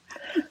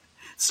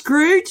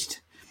 Scrooged.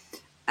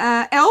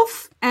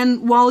 Elf.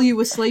 And While You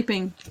Were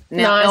Sleeping.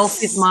 Now,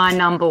 Elf is my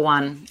number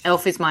one.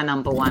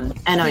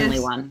 And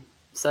only one.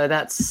 So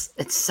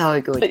it's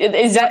so good.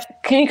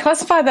 Can you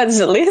classify that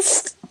as a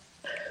list?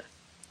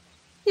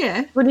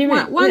 Yeah. What do you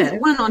mean? One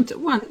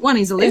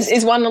is a list.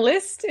 Is one a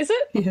list, is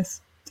it?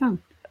 Yes.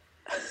 Done.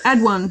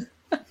 Add one.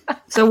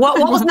 So what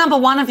was number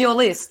one of your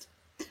list?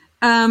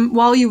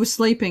 While You Were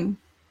Sleeping.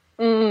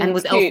 And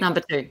was Elf number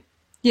 2?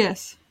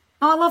 Yes.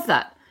 Oh, I love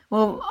that.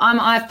 Well,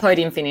 I've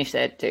podium finished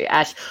there too,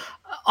 Ash.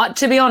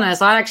 To be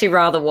honest, I'd actually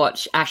rather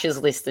watch Ash's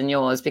list than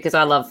yours because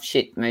I love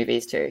shit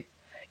movies too.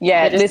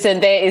 Yeah,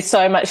 listen, there is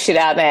so much shit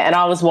out there, and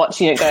I was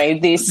watching it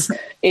going, this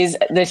is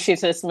the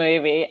shittest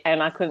movie,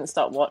 and I couldn't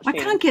stop watching. I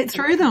can't get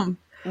through them.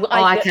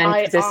 I can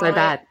because they're so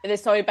bad. They're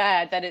so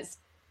bad that it's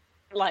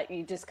like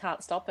you just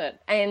can't stop it.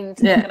 And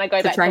then I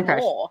go back for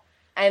more.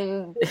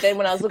 And then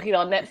when I was looking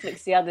on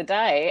Netflix the other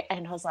day,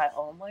 and I was like,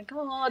 oh, my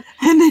God,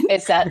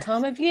 it's that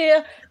time of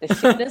year. The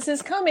shitness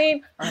is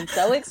coming. I'm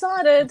so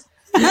excited.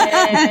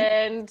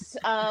 And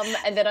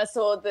then I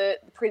saw the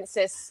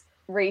Princess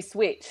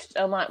re-switched.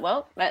 I'm like,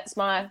 well, that's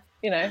my,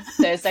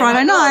 Thursday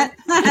Friday night.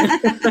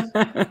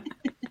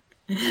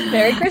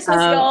 Merry Christmas,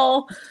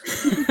 y'all.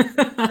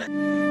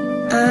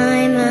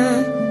 I'm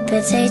a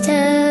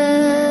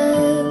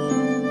potato.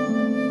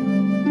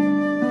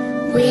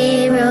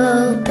 We're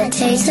all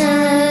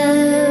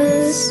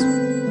potatoes.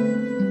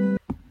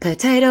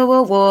 Potato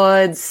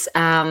Awards.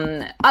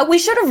 We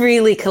should have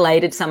really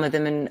collated some of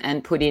them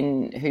and put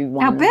in who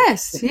won. Our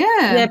best,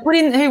 yeah. Yeah, put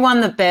in who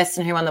won the best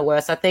and who won the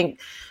worst. I think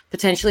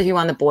potentially who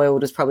won the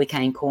boiled was probably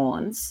Cane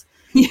Corns.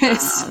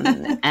 Yes.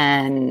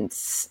 And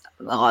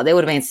there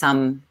would have been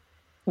some,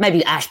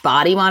 maybe Ash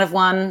Barty might have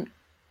won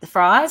the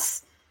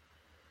fries.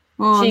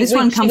 Oh, this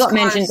one comes She got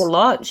close. mentioned a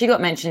lot. She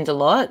got mentioned a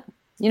lot.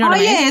 You know what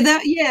I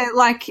mean?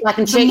 Like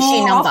in the sheer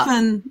more number.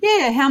 often.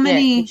 Yeah, how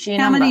many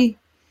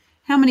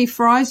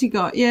fries you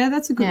got? Yeah,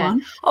 that's a good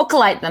one. I'll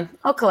collate them.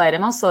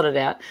 I'll sort it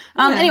out.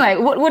 Anyway,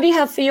 what do you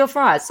have for your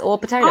fries or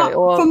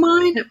potato? For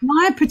mine,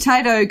 my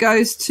potato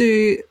goes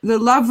to the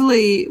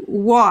lovely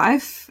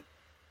wife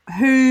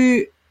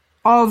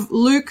of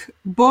Luke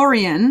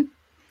Borean.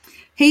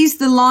 He's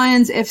the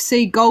Lions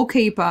FC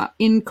goalkeeper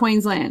in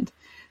Queensland.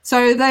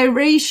 So they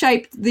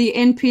reshaped the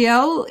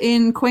NPL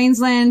in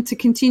Queensland to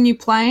continue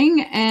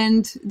playing,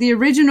 and the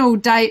original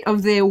date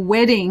of their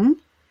wedding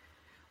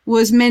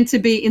was meant to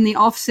be in the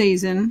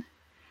off-season,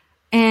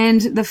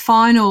 and the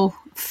final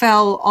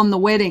fell on the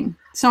wedding.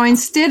 So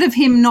instead of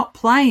him not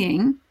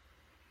playing,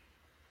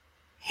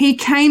 he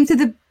came to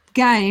the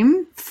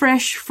game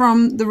fresh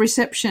from the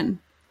reception.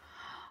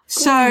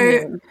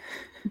 So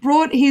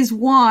brought his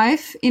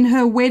wife in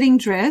her wedding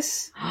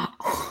dress.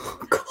 Oh,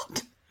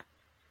 God.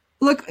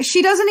 Look,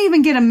 she doesn't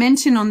even get a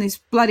mention on this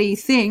bloody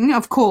thing,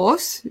 of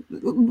course.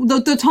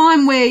 The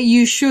time where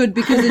you should,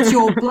 because it's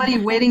your bloody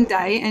wedding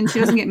day, and she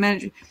doesn't get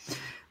mentioned.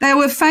 They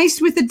were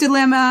faced with a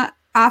dilemma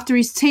after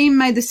his team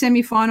made the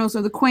semi-finals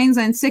of the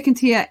Queensland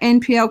second-tier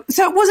NPL.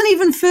 So it wasn't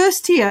even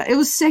first tier. It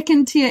was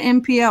second-tier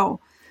NPL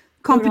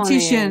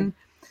competition.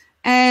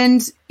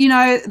 And, you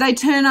know, they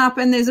turn up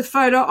and there's a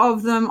photo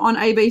of them on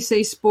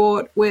ABC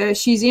Sport where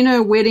she's in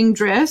her wedding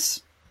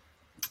dress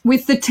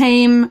with the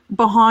team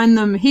behind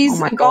them.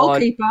 He's a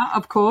goalkeeper,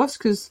 of course,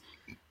 because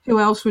who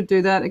else would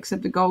do that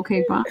except a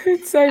goalkeeper?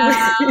 It's so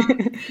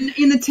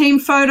in the team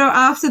photo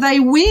after they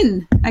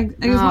win as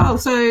well.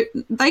 So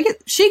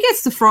she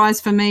gets the fries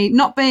for me,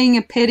 not being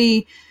a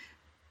petty.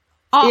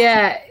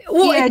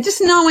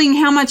 Just knowing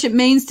how much it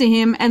means to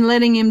him and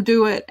letting him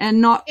do it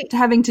and not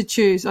having to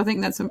choose. I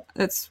think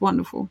that's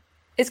wonderful.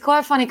 It's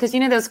quite funny because,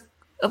 there was,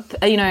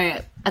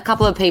 a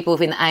couple of people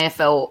in the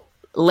AFL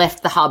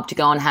left the hub to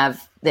go and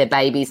have their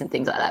babies and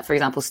things like that. For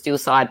example, Steel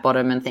Side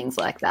Bottom and things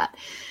like that.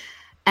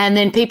 And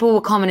then people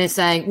were commenting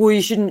saying, well,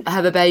 you shouldn't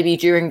have a baby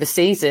during the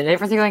season.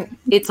 Everything going,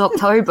 it's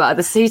October.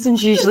 The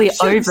season's usually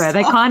over.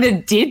 They kind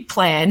of did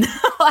plan.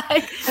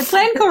 They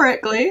planned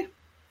correctly.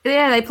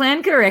 Yeah, they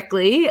planned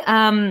correctly.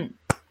 Anyway,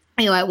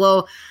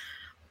 well,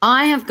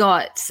 I have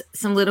got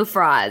some little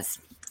fries,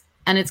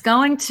 and it's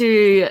going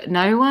to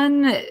no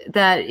one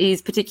that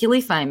is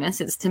particularly famous.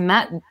 It's to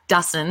Matt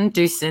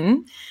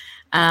Dussin,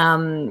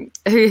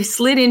 who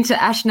slid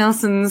into Ash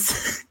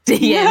Nelson's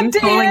DM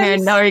calling her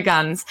no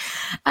guns.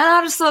 And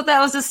I just thought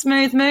that was a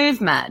smooth move,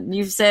 Matt.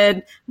 You've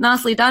said,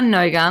 nicely done,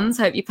 no guns.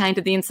 Hope you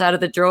painted the inside of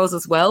the drawers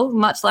as well,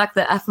 much like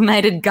the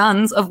affirmated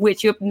guns, of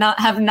which you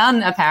have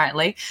none,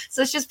 apparently.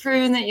 So it's just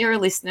proven that you're a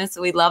listener, so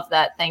we love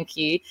that. Thank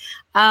you.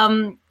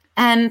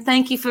 And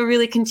thank you for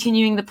really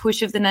continuing the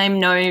push of the name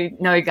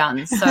No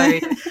Guns. So,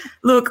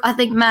 look, I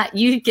think, Matt,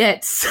 you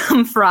get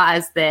some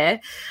fries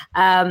there.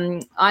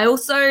 I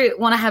also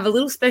want to have a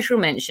little special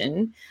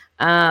mention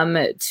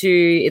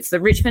it's the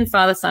Richmond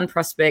father-son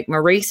prospect,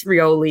 Maurice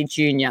Rioli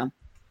Jr.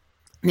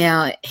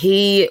 Now,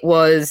 he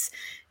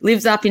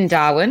lives up in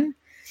Darwin,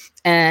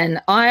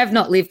 and I have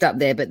not lived up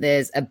there, but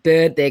there's a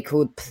bird there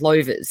called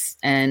plovers,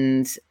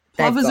 and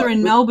plovers are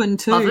in Melbourne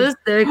too. Plovers,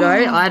 there you go.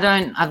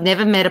 I've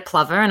never met a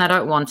plover, and I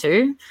don't want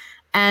to.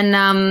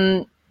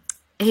 And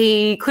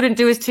he couldn't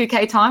do his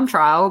 2K time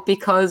trial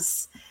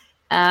because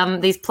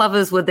these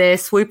plovers were there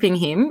swooping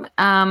him.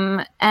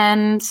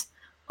 And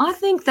I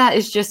think that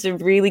is just a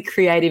really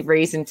creative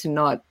reason to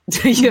not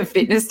do your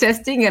fitness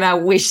testing, and I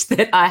wish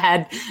that I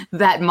had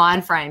that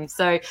mind frame.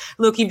 So,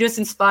 look, you've just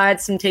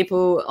inspired some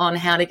people on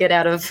how to get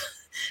out of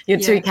your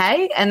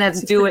 2K, and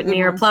that's do it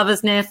near a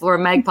plover's nest or a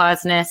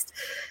magpie's nest.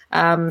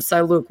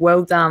 So, look,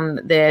 well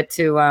done there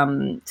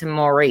to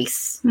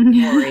Maurice.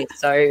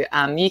 So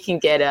you can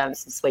get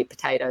some sweet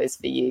potatoes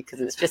for you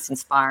because it's just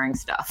inspiring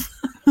stuff.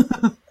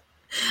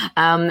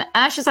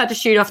 Ash has had to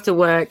shoot off to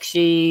work.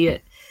 She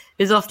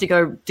is off to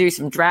go do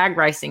some drag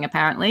racing,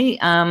 apparently.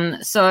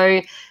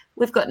 So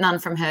we've got none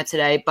from her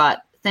today,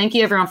 but thank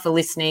you, everyone, for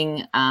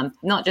listening,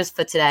 not just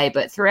for today,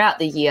 but throughout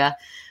the year.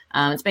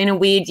 It's been a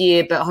weird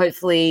year, but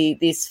hopefully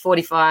this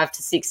 45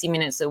 to 60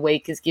 minutes a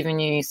week has given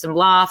you some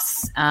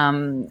laughs,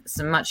 some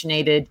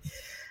much-needed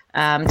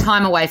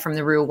time away from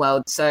the real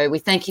world. So we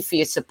thank you for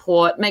your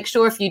support. Make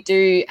sure if you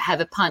do have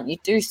a punt, you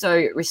do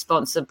so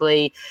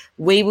responsibly.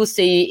 We will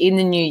see you in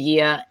the new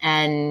year,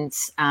 and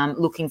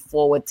looking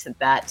forward to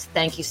that.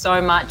 Thank you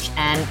so much,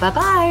 and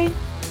bye-bye.